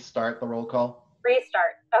you restart the roll call?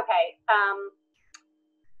 Restart. Okay.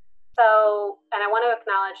 So, and I want to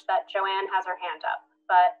acknowledge that Joanne has her hand up,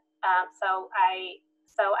 but so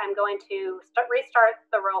I'm going to restart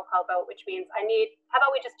the roll call vote, which means how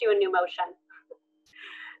about we just do a new motion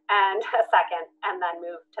and a second, and then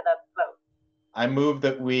move to the vote. I move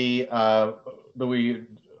that we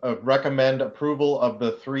recommend approval of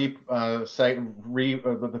the three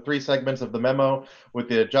segments of the memo, with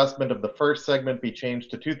the adjustment of the first segment be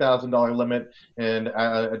changed to $2,000 limit, and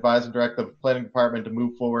advise and direct the planning department to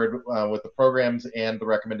move forward with the programs and the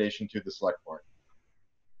recommendation to the select board.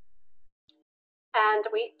 And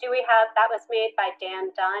that was made by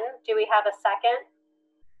Dan Dunn. Do we have a second?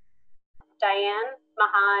 Diane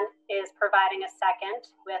Mahan is providing a second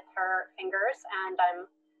with her fingers, and I'm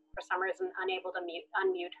for some reason unable to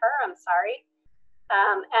unmute her. I'm sorry.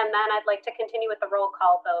 And then I'd like to continue with the roll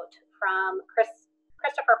call vote from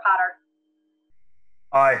Christopher Potter.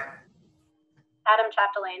 Aye. Adam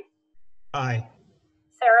Chapdelaine. Aye.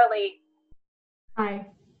 Sarah Lee. Aye.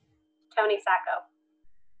 Tony Sacco.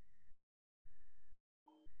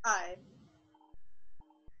 Aye.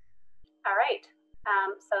 All right.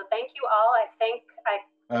 So thank you all. I think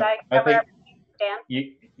did I cover everything, Dan?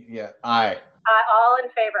 Yeah. Aye. All in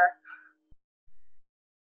favor.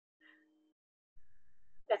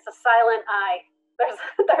 It's a silent aye. There's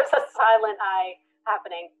a silent aye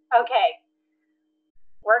happening. Okay.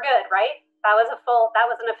 We're good, right? That was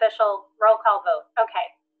an official roll call vote. Okay.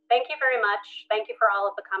 Thank you very much. Thank you for all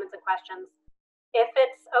of the comments and questions. If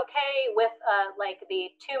it's okay with like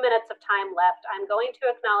the 2 minutes of time left, I'm going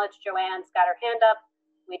to acknowledge Joanne's got her hand up.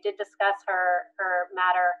 We did discuss her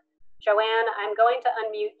matter. Joanne, I'm going to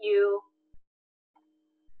unmute you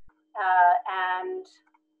and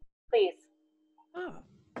please. Oh,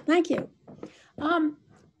 thank you.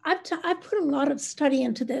 I've put a lot of study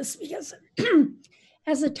into this because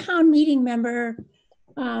as a town meeting member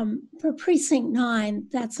for Precinct 9,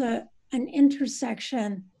 that's an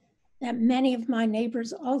intersection that many of my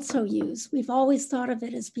neighbors also use. We've always thought of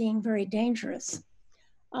it as being very dangerous.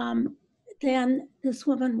 Then this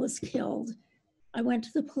woman was killed. I went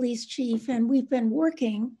to the police chief, and we've been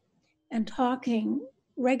working and talking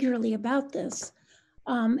regularly about this.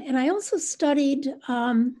 And I also studied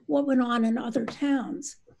what went on in other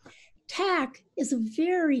towns. TAC is a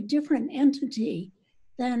very different entity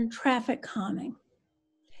than traffic calming.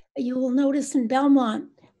 You will notice in Belmont,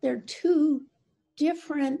 there are two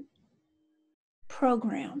different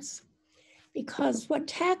programs, because what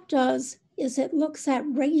TAC does is it looks at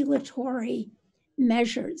regulatory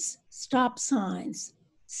measures, stop signs,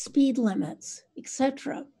 speed limits,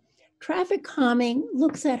 etc. Traffic calming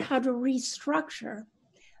looks at how to restructure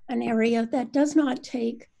an area that does not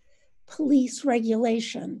take police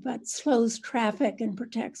regulation, but slows traffic and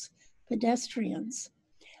protects pedestrians.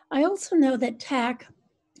 I also know that TAC,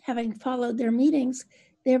 having followed their meetings,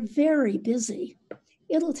 they're very busy.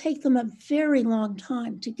 It'll take them a very long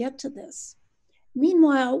time to get to this.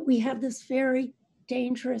 Meanwhile, we have this very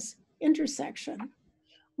dangerous intersection.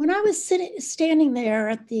 When I was standing there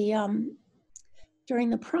at the during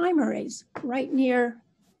the primaries, right near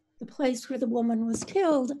the place where the woman was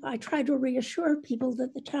killed, I tried to reassure people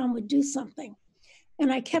that the town would do something.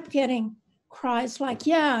 And I kept getting cries like,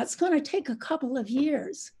 yeah, it's going to take a couple of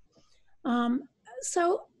years.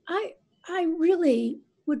 So I really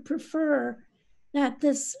would prefer that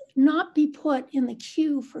this not be put in the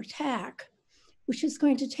queue for TAC, which is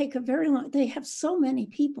going to take a very long, they have so many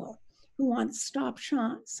people who want stop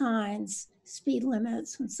signs, speed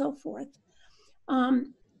limits, and so forth. And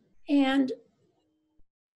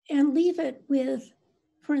leave it with,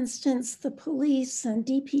 for instance, the police and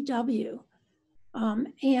DPW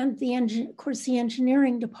and of course, the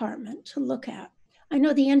engineering department to look at. I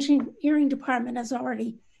know the engineering department has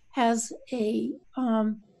a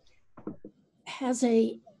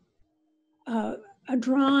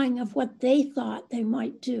drawing of what they thought they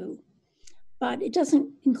might do, but it doesn't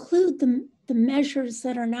include the measures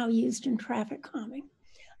that are now used in traffic calming.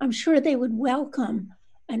 I'm sure they would welcome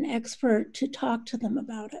an expert to talk to them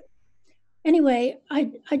about it. Anyway,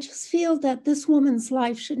 I just feel that this woman's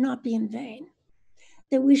life should not be in vain,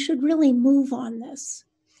 that we should really move on this.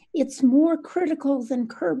 It's more critical than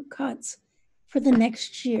curb cuts for the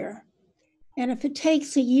next year. And if it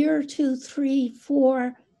takes a year, 2, 3,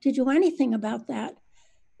 4 to do anything about that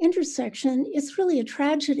intersection, it's really a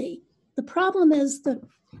tragedy. The problem is the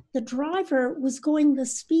driver was going the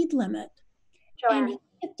speed limit. Joanne, and he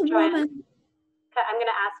hit the Joanne, woman. I'm going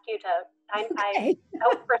to ask you to, Okay. I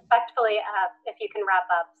hope respectfully, if you can wrap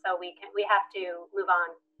up, so we have to move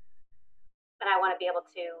on. And I want to be able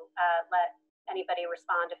to let anybody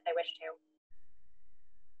respond if they wish to.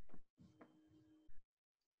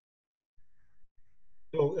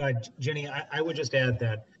 So, Jenny, I would just add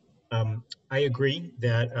that I agree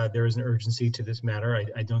that there is an urgency to this matter.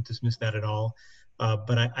 I don't dismiss that at all.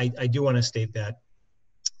 But I do want to state that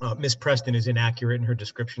Ms. Preston is inaccurate in her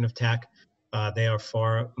description of TAC. They are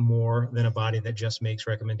far more than a body that just makes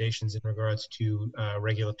recommendations in regards to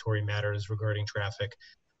regulatory matters regarding traffic.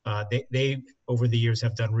 They, over the years,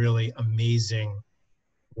 have done really amazing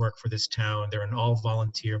work for this town. They're an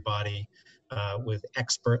all-volunteer body with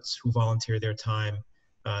experts who volunteer their time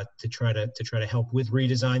to try to help with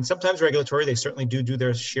redesign. Sometimes regulatory. They certainly do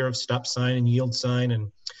their share of stop sign and yield sign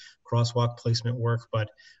and crosswalk placement work, but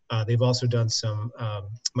they've also done some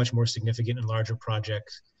much more significant and larger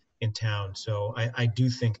projects in town. So I do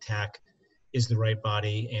think TAC is the right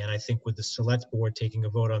body, and I think with the select board taking a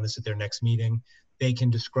vote on this at their next meeting, they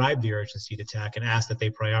can describe the urgency to TAC and ask that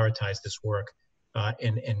they prioritize this work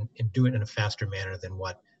and do it in a faster manner than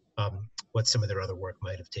what some of their other work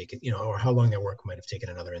might have taken, or how long their work might have taken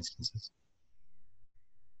in other instances.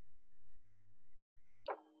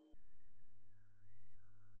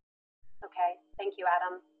 Okay, thank you,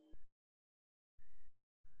 Adam.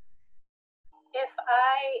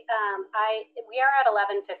 We are at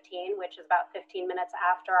 11:15, which is about 15 minutes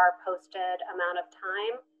after our posted amount of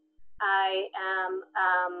time. I am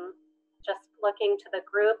just looking to the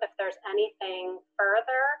group if there's anything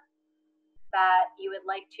further that you would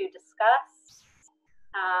like to discuss.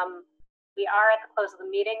 We are at the close of the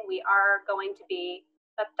meeting. We are going to be,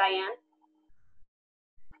 Diane,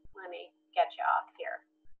 let me get you off here.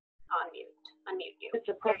 Unmute you. If it's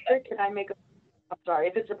appropriate, can I make a, I'm sorry,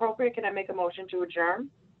 if it's appropriate, can I make a motion to adjourn?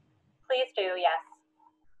 Please do, yes.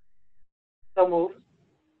 So move.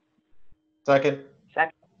 Second.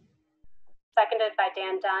 Seconded by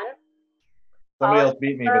Dan Dunn. Somebody else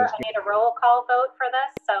beat me. But I need a roll call vote for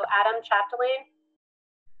this. So Adam Chapdelaine.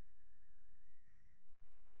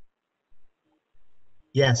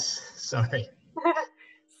 Yes, sorry.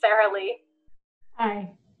 Sarah Lee.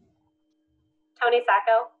 Aye. Tony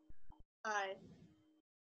Sacco. Aye.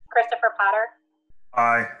 Christopher Potter.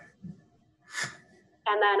 Aye.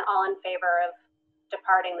 And then all in favor of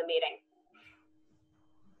departing the meeting.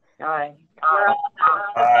 Aye.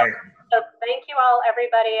 Aye. So thank you all,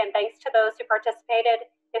 everybody, and thanks to those who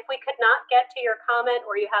participated. If we could not get to your comment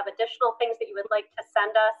or you have additional things that you would like to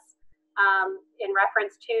send us in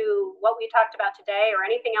reference to what we talked about today or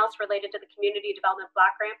anything else related to the Community Development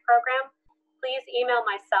Block Grant Program, please email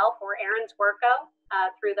myself or Aaron Zwerko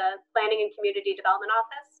through the Planning and Community Development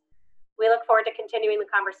Office. We look forward to continuing the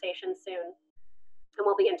conversation soon, and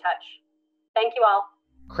we'll be in touch. Thank you all.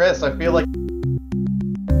 Chris, I feel like